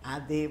ആ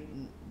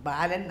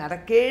ബാലൻ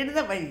നടക്കേണ്ട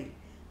വഴി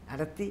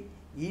നടത്തി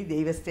ഈ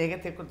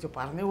ദൈവസ്നേഹത്തെക്കുറിച്ച്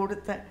പറഞ്ഞു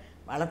കൊടുത്ത്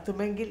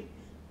വളർത്തുമെങ്കിൽ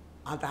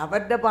അത്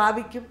അവരുടെ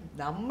ഭാവിക്കും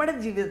നമ്മുടെ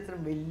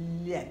ജീവിതത്തിനും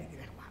വലിയ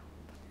അനുഗ്രഹമാണ്.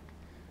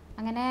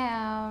 അങ്ങനെ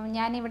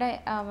ഞാനിവിടെ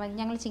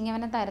ഞങ്ങൾ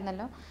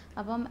ചിങ്ങവനത്തായിരുന്നല്ലോ.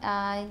 അപ്പം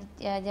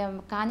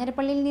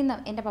കാഞ്ഞിരപ്പള്ളിയിൽ നിന്ന്,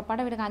 എൻ്റെ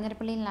പപ്പയുടെ വീട്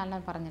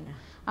കാഞ്ഞിരപ്പള്ളിയിലാണെന്ന് പറഞ്ഞല്ലോ,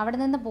 അവിടെ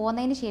നിന്ന്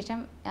പോകുന്നതിന് ശേഷം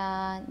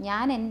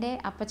ഞാൻ എൻ്റെ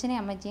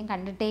അപ്പച്ചനെയും അമ്മച്ചിയും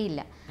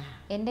കണ്ടിട്ടേയില്ല.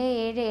 എൻ്റെ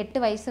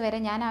 7-8 വയസ്സ് വരെ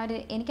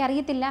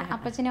എനിക്കറിയത്തില്ല,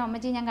 അപ്പച്ചനെയും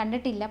അമ്മച്ചിയും ഞാൻ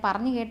കണ്ടിട്ടില്ല,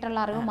 പറഞ്ഞു കേട്ടുള്ള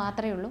അറിവ്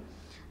മാത്രമേ ഉള്ളൂ.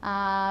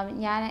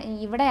 ഞാൻ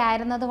ഇവിടെ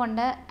ആയിരുന്നത്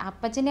കൊണ്ട്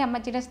അപ്പച്ചൻ്റെ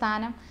അമ്മച്ചിയുടെ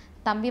സ്ഥാനം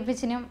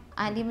തമ്പിയപ്പച്ചനും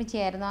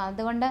ആൻറ്റിയമ്മച്ചിയായിരുന്നു.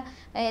 അതുകൊണ്ട്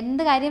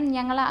എന്ത് കാര്യം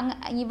ഞങ്ങൾ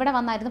ഇവിടെ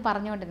വന്നായിരുന്നു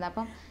പറഞ്ഞുകൊണ്ടിരുന്നത്.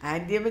 അപ്പം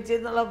ആൻറ്റിയമ്മച്ചി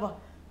എന്നുള്ള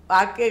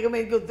വാക്ക് കേൾക്കുമ്പോൾ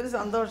എനിക്ക് ഒത്തിരി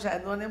സന്തോഷമാണ്.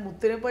 എന്ന് പറഞ്ഞാൽ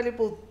മുത്തിനെ പോലെ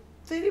ഇപ്പോൾ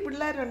ഒത്തിരി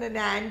പിള്ളേരുണ്ട്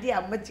എന്നെ ആൻറ്റി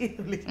അമ്മച്ചി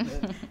എന്ന് വിളിക്കുന്നത്.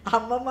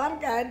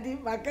 അമ്മമാർക്ക് ആൻറ്റി,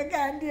 മക്കൾക്ക്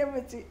ആൻറ്റി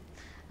അമ്മച്ചി.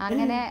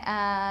 അങ്ങനെ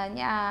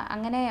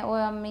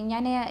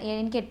ഞാൻ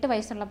എനിക്ക് 8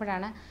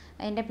 വയസ്സുള്ളപ്പോഴാണ്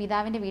എൻ്റെ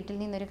പിതാവിൻ്റെ വീട്ടിൽ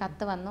നിന്നൊരു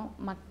കത്ത് വന്നു.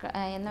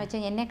 എന്ന്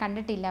വെച്ചാൽ എന്നെ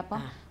കണ്ടിട്ടില്ല, അപ്പം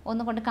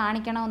ഒന്ന് കൊണ്ട്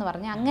കാണിക്കണമെന്ന്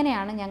പറഞ്ഞു.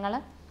 അങ്ങനെയാണ് ഞങ്ങൾ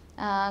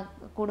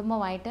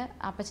കുടുംബമായിട്ട്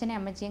അപ്പച്ചനെയും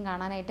അമ്മച്ചിയും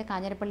കാണാനായിട്ട്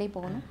കാഞ്ഞിരപ്പള്ളിയിൽ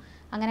പോകുന്നു.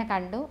 അങ്ങനെ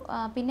കണ്ടു.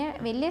 പിന്നെ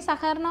വലിയ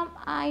സഹകരണം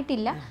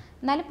ആയിട്ടില്ല,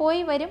 എന്നാലും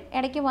പോയി വരും,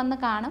 ഇടയ്ക്ക് വന്ന്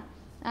കാണും,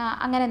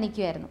 അങ്ങനെ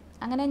നിൽക്കുമായിരുന്നു.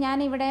 അങ്ങനെ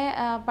ഞാനിവിടെ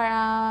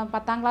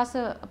 10ാം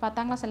ക്ലാസ്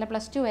അല്ല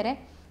 +2 വരെ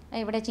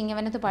ഇവിടെ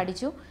ചിങ്ങവനത്ത്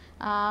പഠിച്ചു.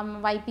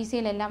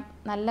 YPCയിലെല്ലാം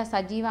നല്ല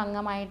സജീവ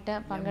അംഗമായിട്ട്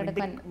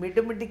പങ്കെടുക്കാൻ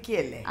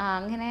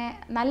അങ്ങനെ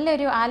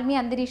നല്ലൊരു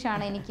ആത്മീയ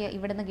അന്തരീക്ഷമാണ് എനിക്ക്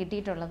ഇവിടുന്ന്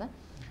കിട്ടിയിട്ടുള്ളത്.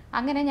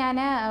 അങ്ങനെ ഞാൻ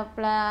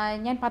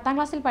 10ാം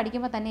ക്ലാസ്സിൽ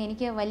പഠിക്കുമ്പോൾ തന്നെ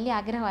എനിക്ക് വലിയ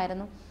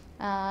ആഗ്രഹമായിരുന്നു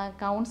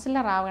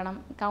കൗൺസിലർ ആവണം,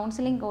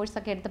 കൗൺസിലിംഗ്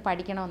കോഴ്സൊക്കെ എടുത്ത്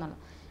പഠിക്കണമെന്നുള്ളത്.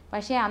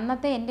 പക്ഷേ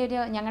അന്നത്തെ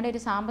ഞങ്ങളുടെ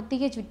ഒരു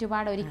സാമ്പത്തിക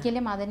ചുറ്റുപാട്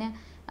ഒരിക്കലും അതിന്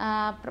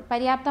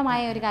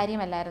പര്യാപ്തമായ ഒരു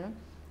കാര്യമല്ലായിരുന്നു.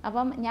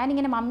 അപ്പം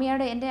ഞാനിങ്ങനെ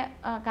മമ്മിയോട് എൻ്റെ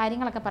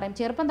കാര്യങ്ങളൊക്കെ പറയും.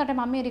 ചെറുപ്പം തൊട്ടേ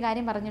മമ്മി ഒരു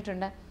കാര്യം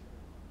പറഞ്ഞിട്ടുണ്ട്,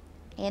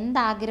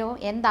 എന്താഗ്രഹവും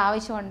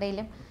എന്താവശ്യം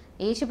ഉണ്ടെങ്കിലും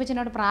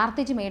യേശുപ്പച്ചനോട്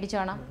പ്രാർത്ഥിച്ച്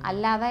മേടിച്ചോണം,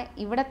 അല്ലാതെ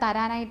ഇവിടെ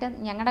തരാനായിട്ട്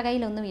ഞങ്ങളുടെ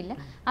കയ്യിലൊന്നുമില്ല,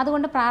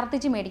 അതുകൊണ്ട്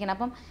പ്രാർത്ഥിച്ച് മേടിക്കണം.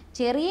 അപ്പം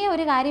ചെറിയ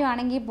ഒരു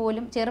കാര്യമാണെങ്കിൽ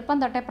പോലും ചെറുപ്പം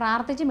തൊട്ടേ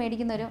പ്രാർത്ഥിച്ച്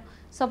മേടിക്കുന്ന ഒരു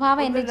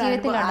സ്വഭാവം എൻ്റെ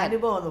ജീവിതത്തിലുണ്ട്.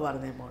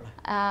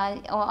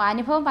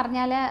 അനുഭവം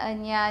പറഞ്ഞാൽ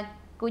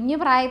കുഞ്ഞു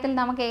പ്രായത്തിൽ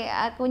നമുക്ക്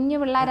കുഞ്ഞു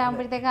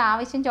പിള്ളേരാകുമ്പോഴത്തേക്ക്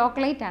ആവശ്യം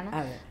ചോക്ലേറ്റാണ്.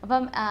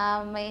 അപ്പം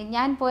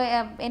ഞാൻ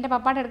എൻ്റെ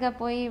പപ്പായുടെ അടുക്ക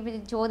പോയി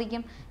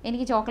ചോദിക്കും,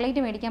 എനിക്ക്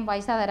ചോക്ലേറ്റ് മേടിക്കാൻ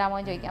പൈസ തരാമോ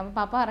എന്ന് ചോദിക്കും. അപ്പം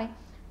പപ്പ പറയും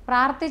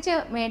പ്രാർത്ഥിച്ച്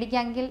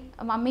മേടിക്കാമെങ്കിൽ,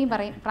 മമ്മിയും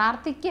പറയും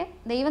പ്രാർത്ഥിക്ക്,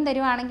 ദൈവം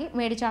തരുവാണെങ്കിൽ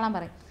മേടിച്ചോളാൻ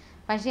പറയും.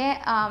 പക്ഷേ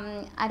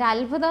ഒരു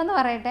അത്ഭുതം എന്ന്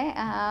പറയട്ടെ,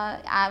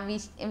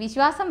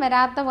 വിശ്വാസം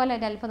വരാത്ത പോലെ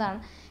ഒരു അത്ഭുതമാണ്.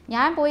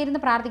 ഞാൻ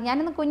പോയിരുന്ന് പ്രാർത്ഥിക്കും.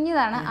 ഞാനിന്ന്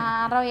കുഞ്ഞിതാണ്,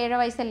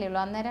 6-7 വയസ്സല്ലേ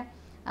ഉള്ളൂ. അന്നേരം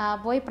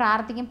പോയി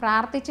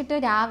പ്രാർത്ഥിച്ചിട്ട്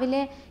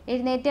രാവിലെ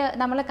എഴുന്നേറ്റ്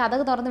നമ്മൾ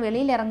കതക് തുറന്ന്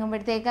വെളിയിൽ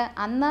ഇറങ്ങുമ്പോഴത്തേക്ക്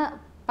അന്ന്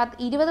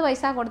 20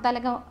 പൈസ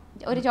കൊടുത്താലൊക്കെ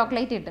ഒരു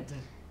ചോക്ലേറ്റ് കിട്ടും.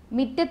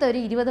 മുറ്റത്ത് ഒരു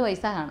 20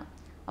 പൈസ കാണും.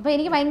 അപ്പോൾ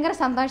എനിക്ക് ഭയങ്കര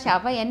സന്തോഷമാണ്.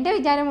 അപ്പോൾ എൻ്റെ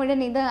വിചാരം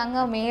മുഴുവൻ ഇത്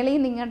അങ്ങ് മേളിൽ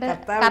നിന്ന് ഇങ്ങോട്ട്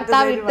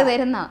കർത്താവ് ഇട്ട്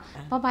തരുന്ന.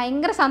 അപ്പോൾ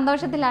ഭയങ്കര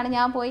സന്തോഷത്തിലാണ്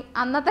ഞാൻ പോയി.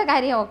 അന്നത്തെ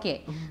കാര്യം ഓക്കെ.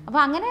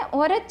 അപ്പോൾ അങ്ങനെ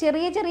ഓരോ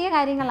ചെറിയ ചെറിയ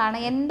കാര്യങ്ങളാണ്.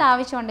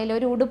 എന്താവശ്യം ഉണ്ടെങ്കിലും,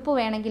 ഒരു ഉടുപ്പ്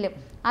വേണമെങ്കിലും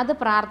അത്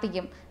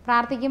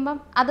പ്രാർത്ഥിക്കുമ്പം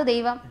അത്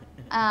ദൈവം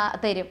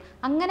തരും.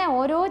 അങ്ങനെ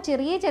ഓരോ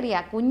ചെറിയ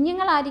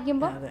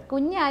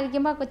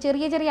കുഞ്ഞായിരിക്കുമ്പോൾ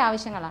ചെറിയ ചെറിയ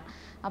ആവശ്യങ്ങളാണ്.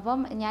 അപ്പം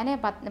ഞാൻ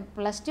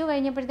 +2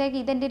 കഴിഞ്ഞപ്പോഴത്തേക്ക്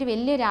ഇതെൻ്റെ ഒരു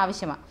വലിയൊരു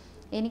ആവശ്യമാണ്.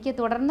 എനിക്ക്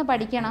തുടർന്ന്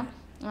പഠിക്കണം,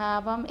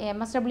 അപ്പം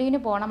MSWന്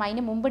പോകണം,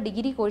 അതിന് മുമ്പ്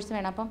ഡിഗ്രി കോഴ്സ്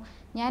വേണം. അപ്പം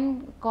ഞാൻ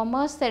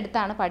കൊമേഴ്സ്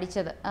എടുത്താണ്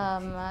പഠിച്ചത്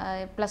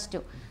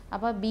 +2.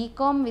 അപ്പോൾ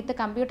BCom with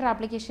computer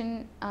application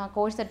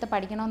course എടുത്ത്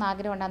പഠിക്കണമെന്ന്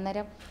ആഗ്രഹമുണ്ട്.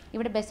 അന്നേരം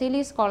ഇവിടെ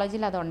ബെസേലിയസ്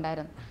കോളേജിൽ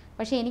അതുണ്ടായിരുന്നു.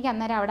 പക്ഷേ എനിക്ക്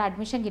അന്നേരം അവിടെ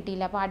അഡ്മിഷൻ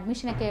കിട്ടിയില്ല. അപ്പോൾ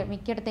അഡ്മിഷനൊക്കെ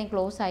മിക്കയിടത്തേയും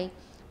ക്ലോസ് ആയി.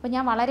 അപ്പോൾ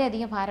ഞാൻ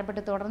വളരെയധികം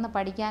ഭാരപ്പെട്ട് തുടർന്ന്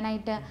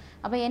പഠിക്കാനായിട്ട്.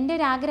 അപ്പോൾ എൻ്റെ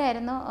ഒരു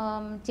ആഗ്രഹമായിരുന്നു,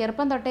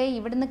 ചെറുപ്പം തൊട്ടേ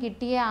ഇവിടുന്ന്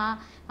കിട്ടിയ ആ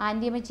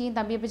ആൻറ്റിയമ്മച്ചിയും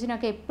തമ്പിയപ്പച്ചനും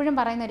ഒക്കെ എപ്പോഴും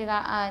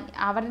പറയുന്ന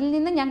അവരിൽ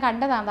നിന്ന് ഞാൻ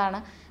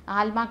കണ്ടതാണ്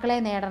ആത്മാക്കളെ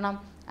നേടണം,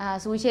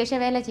 സുവിശേഷ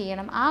വേല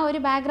ചെയ്യണം. ആ ഒരു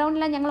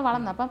ബാക്ക്ഗ്രൗണ്ടിലാണ് ഞങ്ങൾ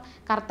വളർന്നത്. അപ്പം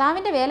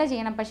കർത്താവിൻ്റെ വേല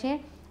ചെയ്യണം, പക്ഷേ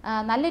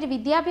നല്ലൊരു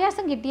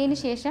വിദ്യാഭ്യാസം കിട്ടിയതിന്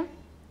ശേഷം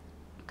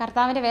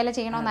കർത്താവിൻ്റെ വേല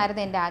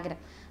ചെയ്യണമെന്നായിരുന്നു എൻ്റെ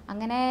ആഗ്രഹം.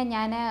 അങ്ങനെ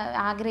ഞാൻ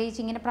ആഗ്രഹിച്ച്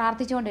ഇങ്ങനെ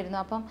പ്രാർത്ഥിച്ചുകൊണ്ടിരുന്നു.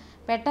 അപ്പം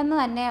പെട്ടെന്ന്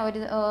തന്നെ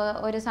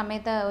ഒരു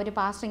സമയത്ത് ഒരു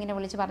പാസ്റ്റർ ഇങ്ങനെ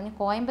വിളിച്ച് പറഞ്ഞു,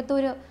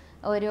 കോയമ്പത്തൂർ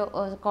ഒരു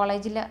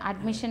കോളേജിൽ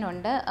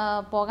അഡ്മിഷനുണ്ട്,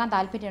 പോകാൻ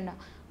താല്പര്യമുണ്ടോ?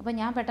 അപ്പോൾ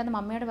ഞാൻ പെട്ടെന്ന്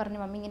മമ്മിയോട് പറഞ്ഞു,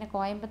 മമ്മി ഇങ്ങനെ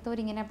കോയമ്പത്തൂർ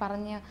ഇങ്ങനെ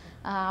പറഞ്ഞ്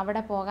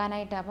അവിടെ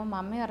പോകാനായിട്ട്. അപ്പം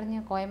മമ്മി പറഞ്ഞു,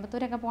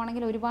 കോയമ്പത്തൂരൊക്കെ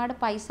പോകണമെങ്കിൽ ഒരുപാട്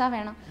പൈസ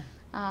വേണം.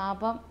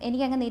 അപ്പം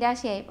എനിക്കങ്ങ്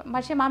നിരാശയായി.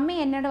 പക്ഷേ മമ്മി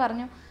എന്നോട്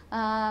പറഞ്ഞു,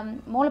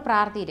 മോൾ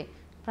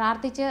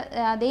പ്രാർത്ഥിച്ച്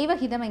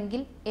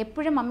ദൈവഹിതമെങ്കിൽ,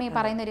 എപ്പോഴും മമ്മി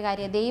പറയുന്ന ഒരു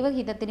കാര്യം,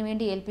 ദൈവഹിതത്തിന്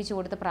വേണ്ടി ഏൽപ്പിച്ചു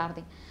കൊടുത്ത്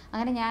പ്രാർത്ഥിക്കും.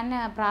 അങ്ങനെ ഞാൻ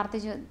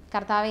പ്രാർത്ഥിച്ചു,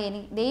 കർത്താവെ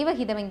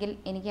ദൈവഹിതമെങ്കിൽ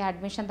എനിക്ക്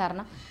അഡ്മിഷൻ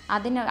തരണം.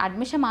 അതിന്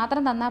അഡ്മിഷൻ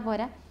മാത്രം തന്നാൽ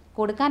പോരാ,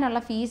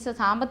 കൊടുക്കാനുള്ള ഫീസ്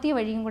സാമ്പത്തിക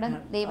വഴിയും കൂടെ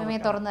ദൈവമേ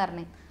തുറന്നു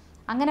തരണേ.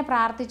 അങ്ങനെ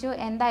പ്രാർത്ഥിച്ചു.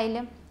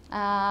 എന്തായാലും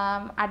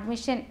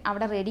അഡ്മിഷൻ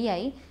അവിടെ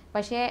റെഡിയായി.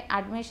 പക്ഷേ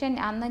അഡ്മിഷൻ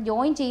അന്ന്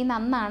ജോയിൻ ചെയ്യുന്ന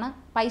അന്നാണ്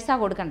പൈസ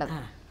കൊടുക്കേണ്ടത്.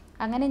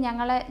 അങ്ങനെ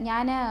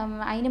ഞാൻ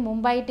അതിന്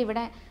മുമ്പായിട്ട്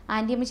ഇവിടെ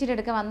ആൻറ്റിയമ്മച്ചിയുടെ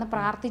അടുക്ക വന്ന്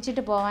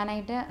പ്രാർത്ഥിച്ചിട്ട്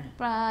പോകാനായിട്ട്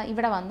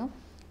ഇവിടെ വന്നു.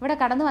 ഇവിടെ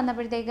കടന്നു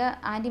വന്നപ്പോഴത്തേക്ക്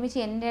ആൻറ്റിയമ്മച്ചി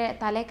എൻ്റെ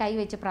തലയിൽ കൈ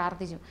വെച്ച്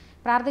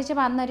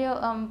പ്രാർത്ഥിച്ചപ്പോൾ അന്നൊരു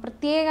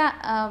പ്രത്യേക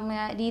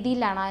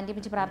രീതിയിലാണ്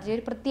ആൻറ്റിയമ്മച്ചി പ്രാർത്ഥിച്ചത്.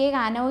 ഒരു പ്രത്യേക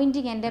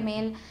അനോയിൻറ്റിങ് എൻ്റെ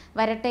മേൽ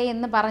വരട്ടെ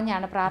എന്ന്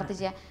പറഞ്ഞാണ്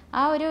പ്രാർത്ഥിച്ചത്.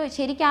 ആ ഒരു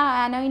ശരിക്കും ആ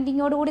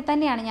അനോയിൻറ്റിങ്ങോട് കൂടി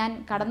തന്നെയാണ് ഞാൻ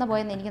കടന്നു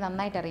പോയെന്ന് എനിക്ക്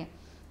നന്നായിട്ടറിയാം.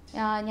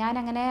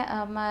 ഞാനങ്ങനെ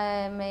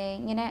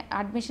ഇങ്ങനെ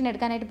അഡ്മിഷൻ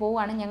എടുക്കാനായിട്ട്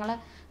പോവുകയാണ്. ഞങ്ങൾ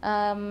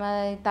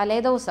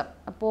തലേദിവസം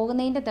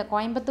പോകുന്നതിൻ്റെ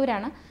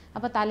കോയമ്പത്തൂരാണ്.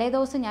 അപ്പോൾ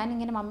തലേദിവസം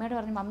ഞാനിങ്ങനെ മമ്മിയോട്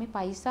പറഞ്ഞു, മമ്മി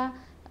പൈസ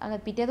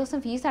പിറ്റേ ദിവസം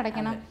ഫീസ്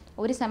അടയ്ക്കണം,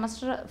 ഒരു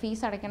സെമസ്റ്റർ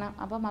ഫീസ് അടയ്ക്കണം.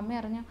 അപ്പോൾ മമ്മി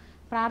പറഞ്ഞു,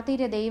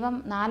 പ്രാർത്ഥിക്കുക, ദൈവം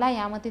 4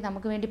 യാമത്തിൽ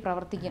നമുക്ക് വേണ്ടി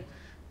പ്രവർത്തിക്കും.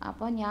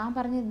 അപ്പോൾ ഞാൻ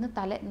പറഞ്ഞു, ഇന്ന്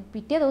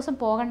പിറ്റേ ദിവസം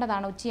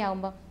പോകേണ്ടതാണ്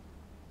ഉച്ചയാകുമ്പോൾ.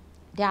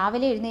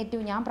 രാവിലെ എഴുന്നേറ്റു,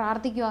 ഞാൻ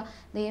പ്രാർത്ഥിക്കുക,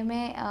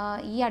 ദൈവമേ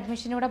ഈ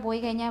അഡ്മിഷനൂടെ പോയി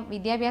കഴിഞ്ഞാൽ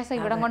വിദ്യാഭ്യാസം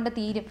ഇവിടം കൊണ്ട്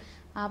തീരും.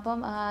 അപ്പം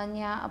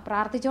ഞാൻ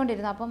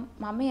പ്രാർത്ഥിച്ചുകൊണ്ടിരുന്നു. അപ്പം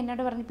മമ്മി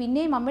എന്നോട് പറഞ്ഞു,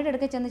 പിന്നെയും മമ്മിയുടെ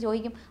അടുക്കൽ ചെന്ന്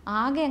ചോദിക്കും,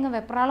 ആകെ അങ്ങ്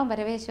വെപ്രാളം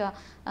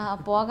പരവേശമാണ്,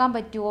 പോകാൻ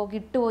പറ്റുമോ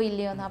കിട്ടുമോ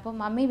ഇല്ലയോ എന്ന്. അപ്പം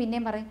മമ്മി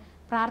പിന്നെയും പറയും,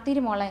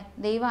 പ്രാർത്ഥിക്കും മോളെ,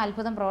 ദൈവം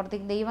അത്ഭുതം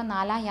പ്രവർത്തിക്കും, ദൈവം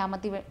 4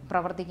 യാമത്തിൽ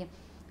പ്രവർത്തിക്കും.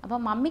 അപ്പം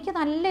മമ്മിക്ക്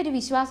നല്ലൊരു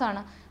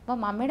വിശ്വാസമാണ്. അപ്പം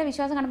മമ്മിയുടെ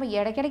വിശ്വാസം കാണുമ്പോൾ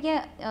ഇടയ്ക്കിടയ്ക്ക്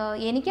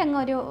എനിക്കങ്ങ്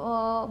ഒരു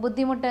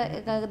ബുദ്ധിമുട്ട്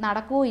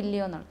നടക്കുമോ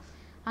ഇല്ലയോ എന്നുള്ളത്.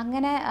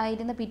 അങ്ങനെ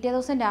ഇരുന്ന് പിറ്റേ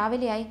ദിവസം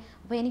രാവിലെയായി.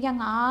 അപ്പോൾ എനിക്ക്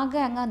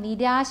അങ്ങ്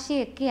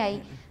നിരാശയൊക്കെ ആയി.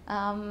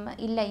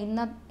 ഇല്ല,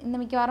 ഇന്ന്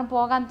മിക്കവാറും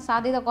പോകാൻ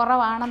സാധ്യത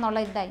കുറവാണെന്നുള്ള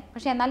ഇതായി.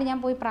 പക്ഷേ എന്നാലും ഞാൻ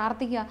പോയി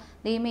പ്രാർത്ഥിക്കുക,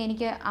 ദൈവമേ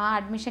എനിക്ക് ആ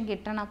അഡ്മിഷൻ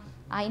കിട്ടണം,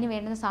 അതിന്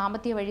വേണ്ടുന്ന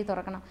സാമ്പത്തിക വഴി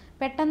തുറക്കണം.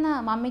 പെട്ടെന്ന്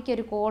മമ്മിക്ക്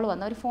ഒരു കോൾ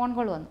വന്നു, ഒരു ഫോൺ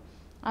കോൾ വന്നു.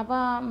 അപ്പോൾ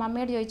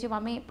മമ്മിയോട് ചോദിച്ചു,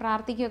 മമ്മി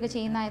പ്രാർത്ഥിക്കുകയൊക്കെ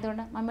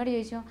ചെയ്യുന്നതായതുകൊണ്ട് മമ്മിയോട്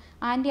ചോദിച്ചു,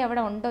 ആൻറ്റി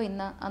അവിടെ ഉണ്ടോ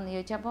ഇന്ന് എന്ന്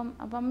ചോദിച്ചു. അപ്പം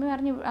മമ്മി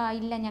പറഞ്ഞു,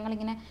 ഇല്ല,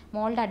 ഞങ്ങളിങ്ങനെ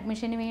മോളുടെ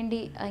അഡ്മിഷന് വേണ്ടി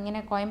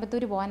ഇങ്ങനെ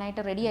കോയമ്പത്തൂർ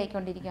പോകാനായിട്ട് റെഡി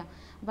ആയിക്കൊണ്ടിരിക്കുക.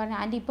 പറഞ്ഞു,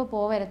 ആൻറ്റി ഇപ്പോൾ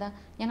പോവരുത്,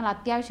 ഞങ്ങൾ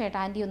അത്യാവശ്യമായിട്ട്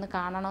ആൻറ്റി ഒന്ന്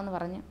കാണണമെന്ന്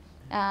പറഞ്ഞു,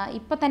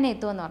 ഇപ്പം തന്നെ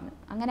എത്തുമെന്ന് പറഞ്ഞു.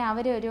 അങ്ങനെ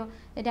അവർ ഒരു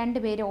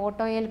 2 പേര്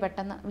ഓട്ടോയിൽ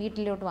പെട്ടെന്ന്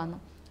വീട്ടിലോട്ട്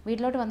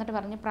വന്നിട്ട്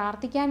പറഞ്ഞു,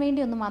 പ്രാർത്ഥിക്കാൻ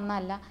വേണ്ടി ഒന്നും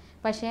വന്നതല്ല,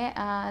 പക്ഷേ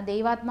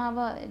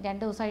ദൈവാത്മാവ്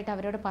 2 ദിവസമായിട്ട്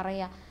അവരോട്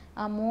പറയുക,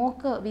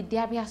 മോക്ക്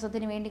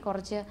വിദ്യാഭ്യാസത്തിന് വേണ്ടി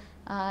കുറച്ച്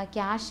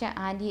ക്യാഷ്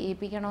ആൻറ്റി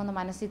ഏൽപ്പിക്കണമെന്ന്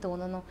മനസ്സിൽ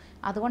തോന്നുന്നു,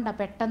 അതുകൊണ്ടാണ്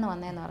പെട്ടെന്ന്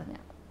വന്നതെന്ന് പറഞ്ഞു.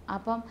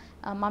 അപ്പം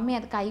മമ്മി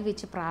അത്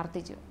കൈവച്ച്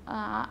പ്രാർത്ഥിച്ചു,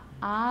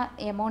 ആ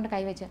എമൗണ്ട്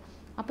കൈവച്ച്.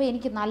 അപ്പോൾ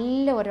എനിക്ക്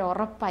നല്ല ഒരു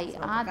ഉറപ്പായി,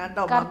 ആ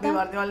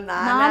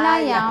 4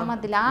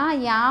 യാമത്തിൽ ആ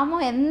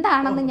യാമം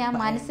എന്താണെന്ന് ഞാൻ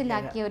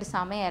മനസ്സിലാക്കിയ ഒരു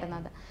സമയമായിരുന്നു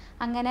അത്.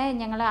 അങ്ങനെ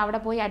ഞങ്ങൾ അവിടെ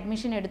പോയി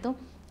അഡ്മിഷൻ എടുത്തു.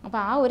 അപ്പോൾ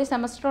ആ ഒരു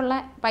സെമസ്റ്ററുള്ള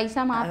പൈസ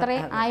മാത്രമേ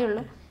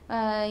ആയുള്ളൂ,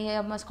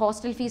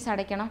 ഹോസ്റ്റൽ ഫീസ്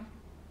അടയ്ക്കണം.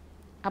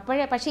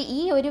 പക്ഷേ ഈ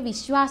ഒരു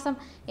വിശ്വാസം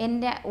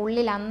എൻ്റെ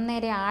ഉള്ളിൽ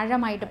അന്നേരം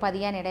ആഴമായിട്ട്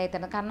പതിയാൻ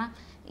ഇടയായിത്തീർന്നു. കാരണം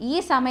ഈ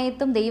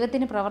സമയത്തും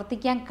ദൈവത്തിന്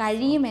പ്രവർത്തിക്കാൻ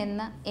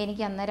കഴിയുമെന്ന്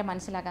എനിക്ക് അന്നേരം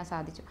മനസ്സിലാക്കാൻ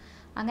സാധിച്ചു.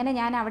 അങ്ങനെ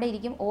ഞാൻ അവിടെ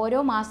ഇരിക്കും. ഓരോ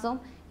മാസവും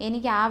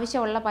എനിക്ക്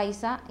ആവശ്യമുള്ള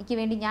പൈസയ്ക്ക്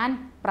വേണ്ടി ഞാൻ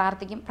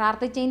പ്രാർത്ഥിക്കും.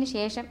 പ്രാർത്ഥിച്ചതിന്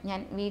ശേഷം ഞാൻ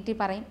വീട്ടിൽ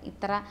പറയും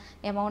ഇത്ര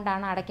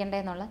എമൗണ്ടാണ്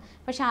അടയ്ക്കേണ്ടതെന്നുള്ളത്.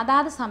 പക്ഷേ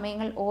അതാത്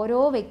സമയങ്ങൾ ഓരോ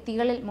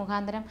വ്യക്തികളിൽ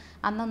മുഖാന്തരം,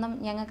 അന്നൊന്നും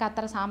ഞങ്ങൾക്ക്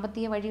അത്ര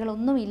സാമ്പത്തിക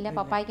വഴികളൊന്നുമില്ല,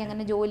 പപ്പായ്ക്ക്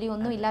അങ്ങനെ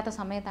ജോലിയൊന്നും ഇല്ലാത്ത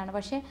സമയത്താണ്.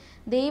 പക്ഷേ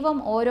ദൈവം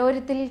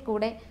ഓരോരുത്തരിൽ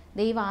കൂടെ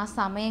ദൈവം ആ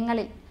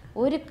സമയങ്ങളിൽ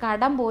ഒരു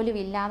കടം പോലും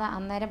ഇല്ലാതെ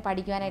അന്നേരം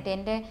പഠിക്കുവാനായിട്ട്,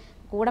 എൻ്റെ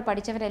കൂടെ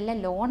പഠിച്ചവരെല്ലാം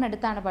ലോൺ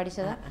എടുത്താണ്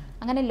പഠിച്ചത്.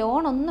 അങ്ങനെ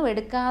ലോൺ ഒന്നും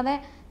എടുക്കാതെ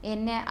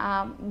എന്നെ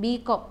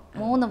BCom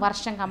 3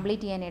 വർഷം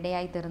കംപ്ലീറ്റ് ചെയ്യാൻ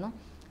ഇടയായി തീർന്നു.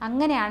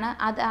 അങ്ങനെയാണ്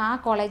ആ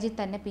കോളേജിൽ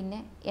തന്നെ പിന്നെ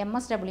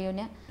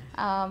MSWന്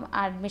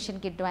അഡ്മിഷൻ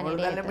കിട്ടുവാൻ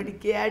ഇടയായി.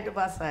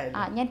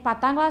 ഞാൻ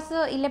 10ാം ക്ലാസ്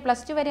ഇല്ല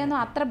 +2 വരെയൊന്നും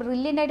അത്ര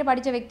ബ്രില്യൻ്റ് ആയിട്ട്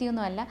പഠിച്ച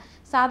വ്യക്തിയൊന്നുമല്ല,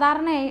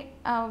 സാധാരണ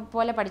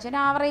പോലെ പഠിച്ച ഒരു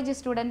ആവറേജ്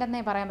സ്റ്റുഡൻ്റ്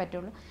എന്നേ പറയാൻ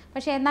പറ്റുള്ളൂ.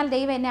 പക്ഷേ എന്നാൽ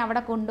ദൈവം എന്നെ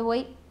അവിടെ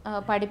കൊണ്ടുപോയി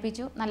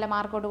പഠിപ്പിച്ചു, നല്ല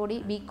മാർക്കോടുകൂടി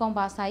BCom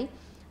പാസ്സായി.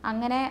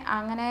 അങ്ങനെ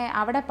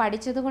അവിടെ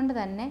പഠിച്ചത് കൊണ്ട്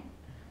തന്നെ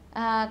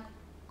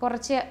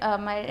കുറച്ച്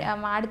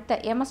അടുത്ത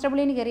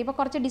MSWന് കയറിയപ്പോൾ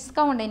കുറച്ച്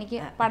ഡിസ്കൗണ്ട് എനിക്ക്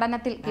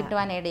പഠനത്തിൽ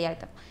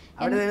കിട്ടുവാനിടയായിട്ട്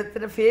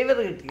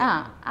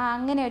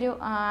അങ്ങനെ ഒരു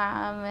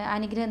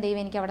അനുഗ്രഹം ദൈവം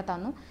എനിക്ക് അവിടെ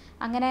തന്നു.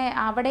 അങ്ങനെ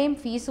അവിടെയും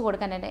ഫീസ്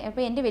കൊടുക്കാനുണ്ട്.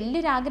 അപ്പോൾ എൻ്റെ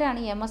വലിയൊരു ആഗ്രഹമാണ്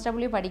ഈ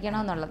MSW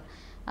പഠിക്കണമെന്നുള്ളത്.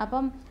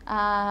 അപ്പം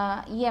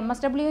ഈ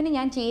MSWന്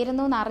ഞാൻ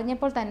ചേരുന്നു എന്ന്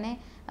അറിഞ്ഞപ്പോൾ തന്നെ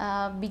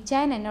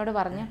ബിച്ചായൻ എന്നോട്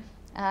പറഞ്ഞു,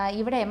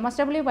 ഇവിടെ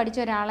MSW പഠിച്ച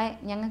ഒരാളെ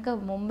ഞങ്ങൾക്ക്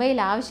മുംബൈയിൽ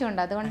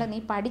ആവശ്യമുണ്ട്, അതുകൊണ്ട്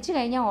നീ പഠിച്ചു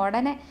കഴിഞ്ഞാൽ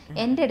ഉടനെ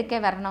എൻ്റെ അടുക്കേ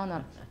വരണമെന്ന്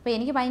പറഞ്ഞു. അപ്പോൾ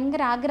എനിക്ക്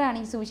ഭയങ്കര ആഗ്രഹമാണ്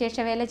ഈ സുവിശേഷ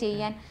വേല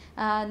ചെയ്യാൻ.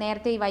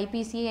 നേരത്തെ ഈ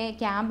YPCA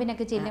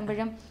ക്യാമ്പിനൊക്കെ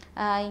ചെല്ലുമ്പോഴും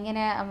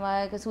ഇങ്ങനെ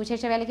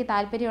സുവിശേഷ വേലയ്ക്ക്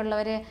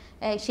താല്പര്യമുള്ളവർ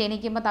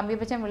ക്ഷണിക്കുമ്പോൾ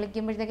തമ്പിപ്പച്ചൻ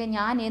വിളിക്കുമ്പോഴത്തേക്ക്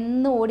ഞാൻ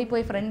എന്നും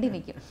ഓടിപ്പോയി ഫ്രണ്ടിൽ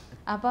നിൽക്കും.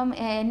 അപ്പം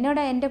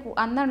എന്നോട് എൻ്റെ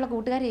അന്നുള്ള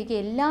കൂട്ടുകാർ ചോദിക്കും,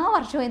 എല്ലാ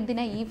വർഷവും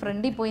എന്തിനാ ഈ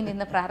ഫ്രണ്ടിൽ പോയി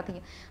നിന്ന്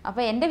പ്രാർത്ഥിക്കും.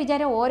 അപ്പോൾ എൻ്റെ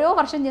വിചാരം ഓരോ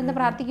വർഷം ചെന്ന്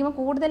പ്രാർത്ഥിക്കുമ്പോൾ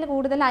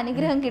കൂടുതൽ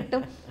അനുഗ്രഹം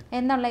കിട്ടും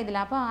എന്നുള്ള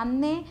ഇതിലാണ്. അപ്പോൾ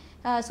അന്നേ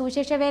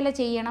സുവിശേഷ വേല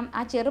ചെയ്യണം.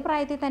 ആ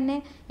ചെറുപ്രായത്തിൽ തന്നെ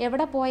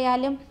എവിടെ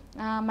പോയാലും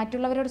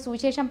മറ്റുള്ളവരോട്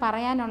സുവിശേഷം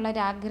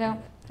പറയാനുള്ളൊരാഗ്രഹം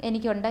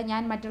എനിക്കുണ്ട്.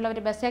 ഞാൻ മറ്റുള്ളവർ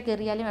ബസ്സിൽ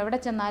കയറിയാലും എവിടെ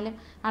ചെന്നാലും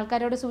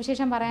ആൾക്കാരോട്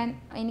സുവിശേഷം പറയാൻ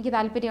എനിക്ക്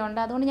താല്പര്യമുണ്ട്,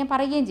 അതുകൊണ്ട് ഞാൻ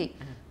പറയുകയും ചെയ്യും.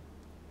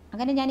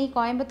 അങ്ങനെ ഞാൻ ഈ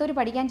കോയമ്പത്തൂർ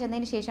പഠിക്കാൻ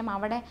ചെന്നതിന് ശേഷം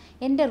അവിടെ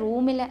എൻ്റെ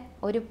റൂമിൽ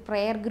ഒരു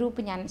പ്രെയർ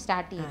ഗ്രൂപ്പ് ഞാൻ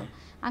സ്റ്റാർട്ട് ചെയ്തു.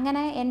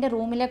 അങ്ങനെ എൻ്റെ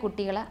റൂമിലെ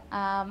കുട്ടികൾ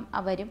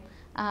വരും.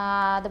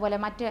 അതുപോലെ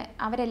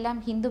അവരെല്ലാം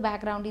ഹിന്ദു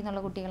ബാക്ക്ഗ്രൗണ്ടിൽ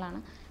നിന്നുള്ള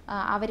കുട്ടികളാണ്.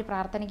 അവർ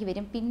പ്രാർത്ഥനയ്ക്ക്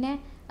വരും. പിന്നെ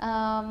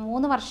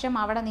 3 വർഷം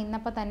അവിടെ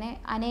നിന്നപ്പോൾ തന്നെ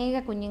അനേക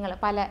കുഞ്ഞുങ്ങൾ,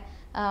 പല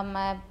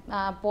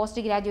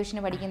പോസ്റ്റ്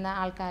ഗ്രാജുവേഷന് പഠിക്കുന്ന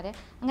ആൾക്കാർ,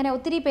 അങ്ങനെ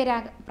ഒത്തിരി പേര്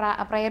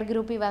പ്രെയർ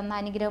ഗ്രൂപ്പിൽ വന്ന്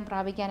അനുഗ്രഹം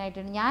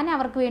പ്രാപിക്കാനായിട്ടുണ്ട്. ഞാൻ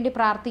അവർക്ക് വേണ്ടി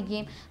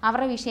പ്രാർത്ഥിക്കുകയും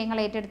അവരുടെ വിഷയങ്ങൾ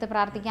ഏറ്റെടുത്ത്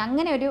പ്രാർത്ഥിക്കുകയും,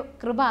 അങ്ങനെ ഒരു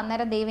കൃപ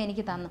അന്നേരം ദൈവം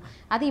എനിക്ക് തന്നു.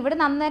 അത്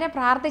ഇവിടുന്ന് അന്നേരം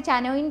പ്രാർത്ഥിച്ച്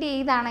അനോയിൻ്റ്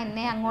ചെയ്താണ്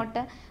എന്നെ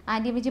അങ്ങോട്ട്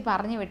ആൻറ്റിയമ്മച്ചി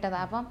പറഞ്ഞു വിട്ടത്.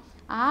 അപ്പം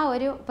ആ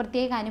ഒരു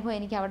പ്രത്യേക അനുഭവം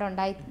എനിക്ക് അവിടെ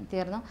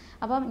ഉണ്ടായിത്തീർന്നു.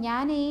 അപ്പം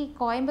ഞാൻ ഈ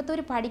കോയമ്പത്തൂർ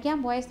പഠിക്കാൻ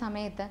പോയ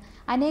സമയത്ത്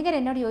അനേകർ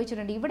എന്നോട്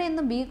ചോദിച്ചിട്ടുണ്ട്, ഇവിടെ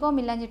ഒന്നും BCom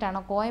ഇല്ലാഞ്ഞിട്ടാണോ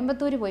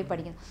കോയമ്പത്തൂർ പോയി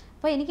പഠിക്കുന്നത്?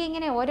 അപ്പോൾ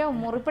എനിക്കിങ്ങനെ ഓരോ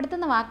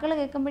മുറിപ്പെടുത്തുന്ന വാക്കുകൾ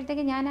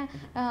കേൾക്കുമ്പോഴത്തേക്ക് ഞാൻ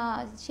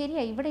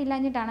ശരിയാ, ഇവിടെ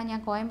ഇല്ലാഞ്ഞിട്ടാണോ ഞാൻ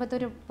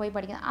കോയമ്പത്തൂർ പോയി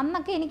പഠിക്കുന്നത്?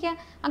 അന്നൊക്കെ എനിക്ക്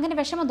അങ്ങനെ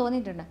വിഷമം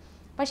തോന്നിയിട്ടുണ്ട്.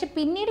 പക്ഷെ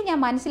പിന്നീട് ഞാൻ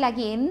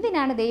മനസ്സിലാക്കി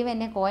എന്തിനാണ് ദൈവം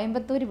എന്നെ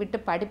കോയമ്പത്തൂർ വിട്ട്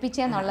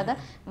പഠിപ്പിച്ചതെന്നുള്ളത്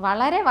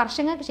വളരെ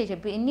വർഷങ്ങൾക്ക് ശേഷം,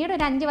 പിന്നീട്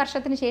ഒരു 5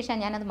 വർഷത്തിന്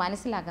ശേഷമാണ് ഞാനത്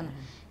മനസ്സിലാക്കുന്നത്.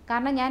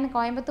 കാരണം ഞാൻ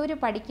കോയമ്പത്തൂർ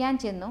പഠിക്കാൻ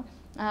ചെന്നു.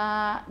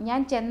 ഞാൻ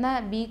ചെന്ന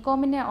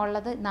BComന്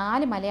ഉള്ളത്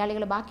 4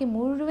 മലയാളികൾ, ബാക്കി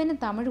മുഴുവനും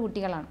തമിഴ്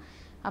കുട്ടികളാണ്.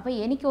 അപ്പോൾ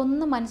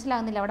എനിക്കൊന്നും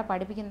മനസ്സിലാകുന്നില്ല അവിടെ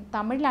പഠിപ്പിക്കുന്നത്.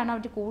 തമിഴിലാണ്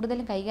അവർ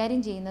കൂടുതലും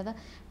കൈകാര്യം ചെയ്യുന്നത്.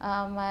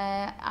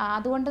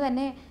 അതുകൊണ്ട്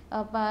തന്നെ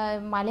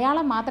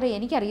മലയാളം മാത്രമേ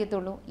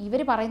എനിക്കറിയത്തുള്ളൂ.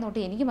 ഇവർ പറയുന്ന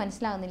തൊട്ട് എനിക്ക്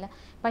മനസ്സിലാകുന്നില്ല.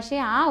 പക്ഷേ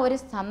ആ ഒരു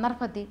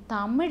സന്ദർഭത്തിൽ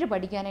തമിഴ്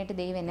പഠിക്കാനായിട്ട്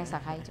ദൈവം എന്നെ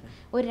സഹായിച്ചു.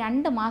 ഒരു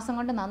 2 മാസം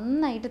കൊണ്ട്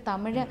നന്നായിട്ട്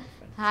തമിഴ്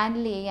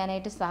ഹാൻഡിൽ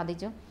ചെയ്യാനായിട്ട്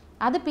സാധിച്ചു.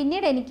 അത്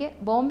പിന്നീട് എനിക്ക്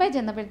ബോംബെ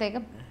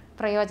ചെന്നപ്പോഴത്തേക്കും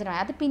പ്രയോജനമായി.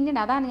 അത് പിന്നീട്,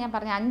 അതാണ് ഞാൻ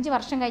പറഞ്ഞത്, 5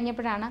 വർഷം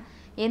കഴിഞ്ഞപ്പോഴാണ്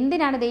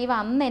എന്തിനാണ് ദൈവം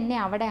അന്ന് എന്നെ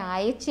അവിടെ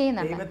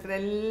അയച്ചേന്നുള്ളത്.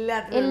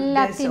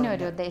 എല്ലാത്തിനും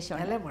ഒരു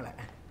ഉദ്ദേശമുണ്ട്.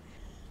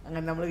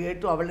 അങ്ങനെ നമ്മൾ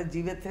കേട്ടു അവളുടെ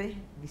ജീവിതത്തിലെ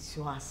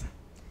വിശ്വാസം.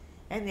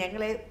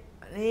 ഞങ്ങളെ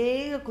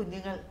അനേക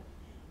കുഞ്ഞുങ്ങൾ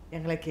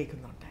ഞങ്ങളെ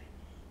കേൾക്കുന്നുണ്ട്.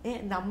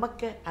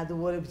 നമുക്ക്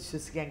അതുപോലെ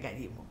വിശ്വസിക്കാൻ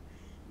കഴിയുമോ?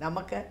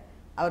 നമുക്ക്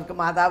അവർക്ക്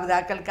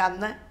മാതാപിതാക്കൾക്ക്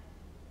അന്ന്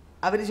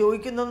അവർ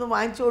ചോദിക്കുന്നൊന്നും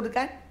വാങ്ങിച്ചു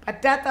കൊടുക്കാൻ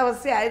പറ്റാത്ത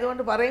അവസ്ഥ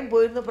ആയതുകൊണ്ട് പറയും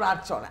പോയിരുന്നു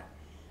പ്രാർത്ഥിച്ചോളാൻ.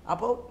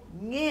 അപ്പോൾ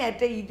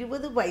ഇങ്ങേയറ്റ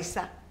 20 പൈസ,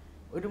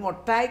 ഒരു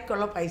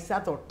മുട്ടായിക്കുള്ള പൈസ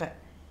തൊട്ട്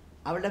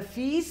അവളുടെ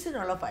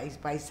ഫീസിനുള്ള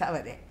പൈസ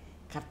വരെ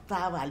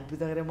കർത്താവ്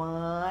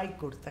അത്ഭുതകരമായി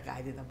കൊടുത്ത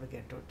കാര്യം നമ്മൾ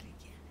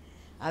കേട്ടുകൊണ്ടിരിക്കുക.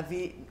 ആ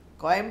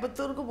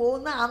കോയമ്പത്തൂർക്ക്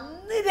പോകുന്ന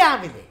അന്ന്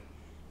രാവിലെ,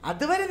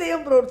 അതുവരെ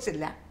ദൈവം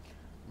പ്രവർത്തിച്ചില്ല.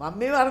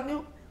 മമ്മി പറഞ്ഞു,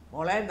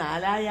 മോളെ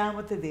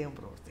 4-ാമത്തെ ദൈവം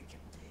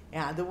പ്രവർത്തിക്കും.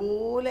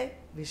 അതുപോലെ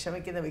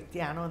വിഷമിക്കുന്ന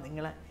വ്യക്തിയാണോ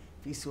നിങ്ങൾ?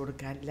 ഫീസ്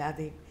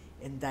കൊടുക്കാനില്ലാതെയും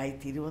എന്തായി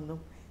തീരുമെന്നും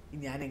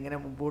ഞാനെങ്ങനെ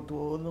മുമ്പോട്ട്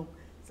പോകുന്നു,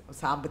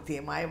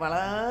 സാമ്പത്തികമായി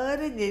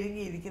വളരെ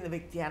ഞെരുങ്ങിയിരിക്കുന്ന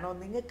വ്യക്തിയാണോ?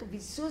 നിങ്ങൾക്ക്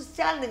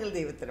വിശ്വസിച്ചാൽ നിങ്ങൾ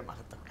ദൈവത്തിൻ്റെ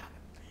മഹത്വം കാണും.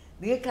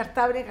 നിങ്ങൾക്ക്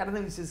കർത്താവിനെ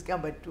കടന്ന് വിശ്വസിക്കാൻ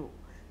പറ്റുമോ?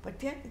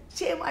 പറ്റിയാൽ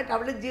നിശ്ചയമായിട്ട്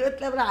അവളുടെ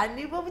ജീവിതത്തിൽ അവർ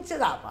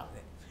അനുഭവിച്ചതാണ്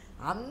പറഞ്ഞത്.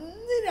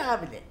 അന്ന്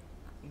രാവിലെ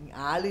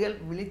ആളുകൾ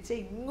വിളിച്ച്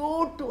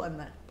ഇങ്ങോട്ട്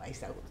വന്ന്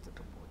പൈസ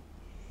കൊടുത്തിട്ട് പോയി.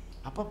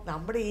 അപ്പം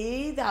നമ്മുടെ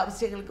ഏത്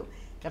ആവശ്യങ്ങൾക്കും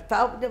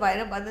കർത്താവിൻ്റെ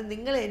വചനം വന്ന്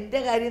നിങ്ങൾ എൻ്റെ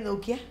കാര്യം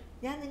നോക്കിയാൽ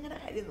ഞാൻ നിങ്ങളുടെ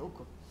കാര്യം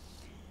നോക്കും.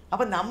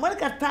 അപ്പം നമ്മൾ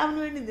കർത്താവിന്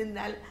വേണ്ടി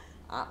നിന്നാൽ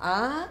ആ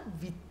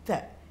വിത്ത്,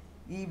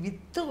 ഈ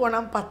വിത്ത്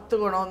ഗുണം 10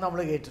 ഗുണമെന്ന് നമ്മൾ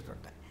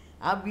കേട്ടിട്ടുണ്ട്.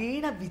 ആ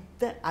വീണ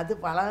വിത്ത് അത്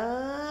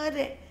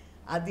വളരെ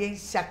അധികം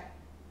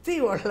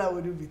ശക്തിയുള്ള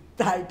ഒരു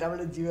വിത്തായിട്ട്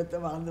അവളുടെ ജീവിതത്തെ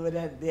വളർന്നു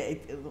വരാൻ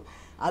ഇടയായിത്തീർന്നു.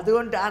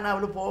 അതുകൊണ്ടാണ്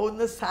അവൾ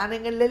പോകുന്ന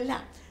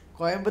സ്ഥാനങ്ങളിലെല്ലാം,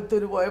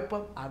 കോയമ്പത്തൂർ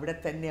പോയപ്പം അവിടെ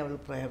തന്നെ അവൾ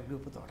പ്രയർ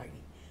ഗ്രൂപ്പ്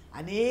തുടങ്ങി.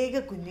 അനേക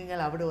കുഞ്ഞുങ്ങൾ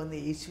അവിടെ വന്ന്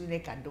യേശുവിനെ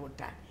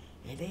കണ്ടുമുട്ടാൻ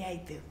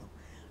ഇടയായിത്തീർന്നു.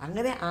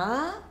 അങ്ങനെ ആ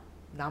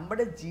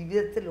നമ്മുടെ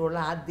ജീവിതത്തിലുള്ള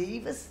ആ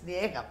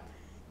ദൈവസ്നേഹം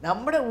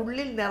നമ്മുടെ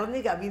ഉള്ളിൽ നിറഞ്ഞു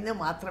കവിയുന്ന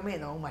മാത്രമേ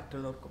നമുക്ക്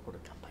മറ്റുള്ളവർക്ക്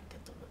കൊടുക്കാൻ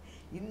പറ്റത്തുള്ളൂ.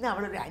 ഇന്ന്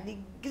അവളൊരു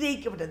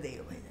അനുഗ്രഹിക്കപ്പെട്ട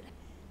ദൈവമായിരുന്നു.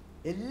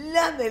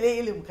 എല്ലാ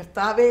നിലയിലും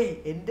കർത്താവേ,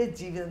 എൻ്റെ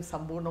ജീവിതം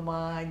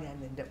സമ്പൂർണ്ണമായി ഞാൻ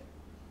എൻ്റെ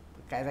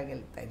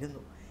കരങ്ങളിൽ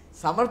തരുന്നു,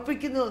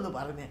 സമർപ്പിക്കുന്നു എന്ന്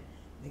പറഞ്ഞ്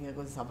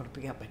നിങ്ങൾക്കൊന്ന്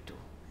സമർപ്പിക്കാൻ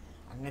പറ്റുമോ?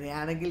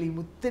 അങ്ങനെയാണെങ്കിൽ ഈ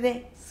മുത്തിനെ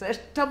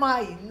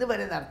ശ്രേഷ്ഠമായി ഇന്ന്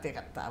വരെ നടത്തിയ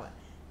കർത്താവ്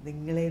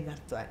നിങ്ങളെ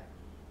നടത്തുവാൻ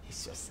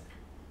വിശ്വസന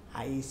ആ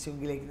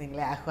യേശുവിലേക്ക്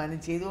നിങ്ങളെ ആഹ്വാനം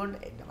ചെയ്തുകൊണ്ട്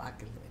എൻ്റെ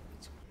വാക്കിൽ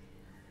നിർമ്മിച്ചു.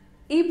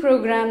 ഈ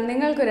പ്രോഗ്രാം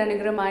നിങ്ങൾക്കൊരു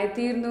അനുഗ്രഹമായി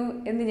തീർന്നു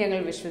എന്ന് ഞങ്ങൾ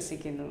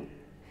വിശ്വസിക്കുന്നു.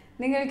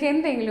 നിങ്ങൾക്ക്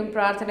എന്തെങ്കിലും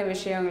പ്രാർത്ഥന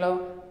വിഷയങ്ങളോ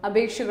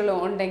അപേക്ഷകളോ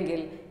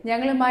ഉണ്ടെങ്കിൽ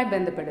ഞങ്ങളുമായി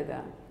ബന്ധപ്പെടുക.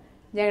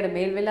 ഞങ്ങളുടെ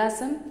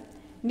മേൽവിലാസം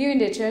new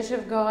India church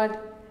of God,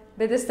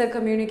 ബെഥസ്ത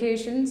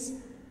communications,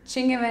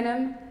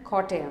 Chingavanam,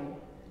 Kottayam.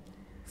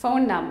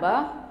 Phone number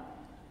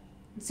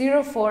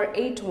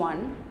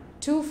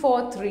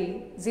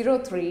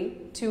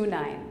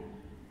 0481-243-0329.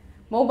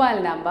 Mobile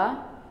number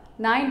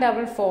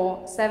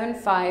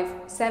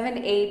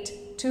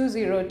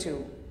 9447578-202.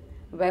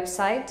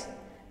 Website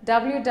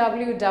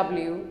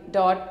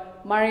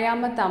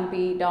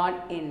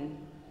www.mariamathampi.in.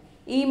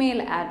 Email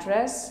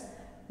address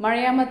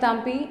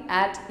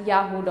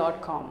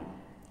mariamathampi@yahoo.com.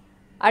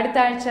 അടുത്ത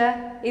ആഴ്ച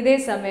ഇതേ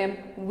സമയം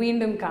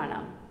വീണ്ടും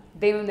കാണാം.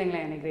 ദൈവം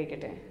നിങ്ങളെ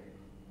അനുഗ്രഹിക്കട്ടെ.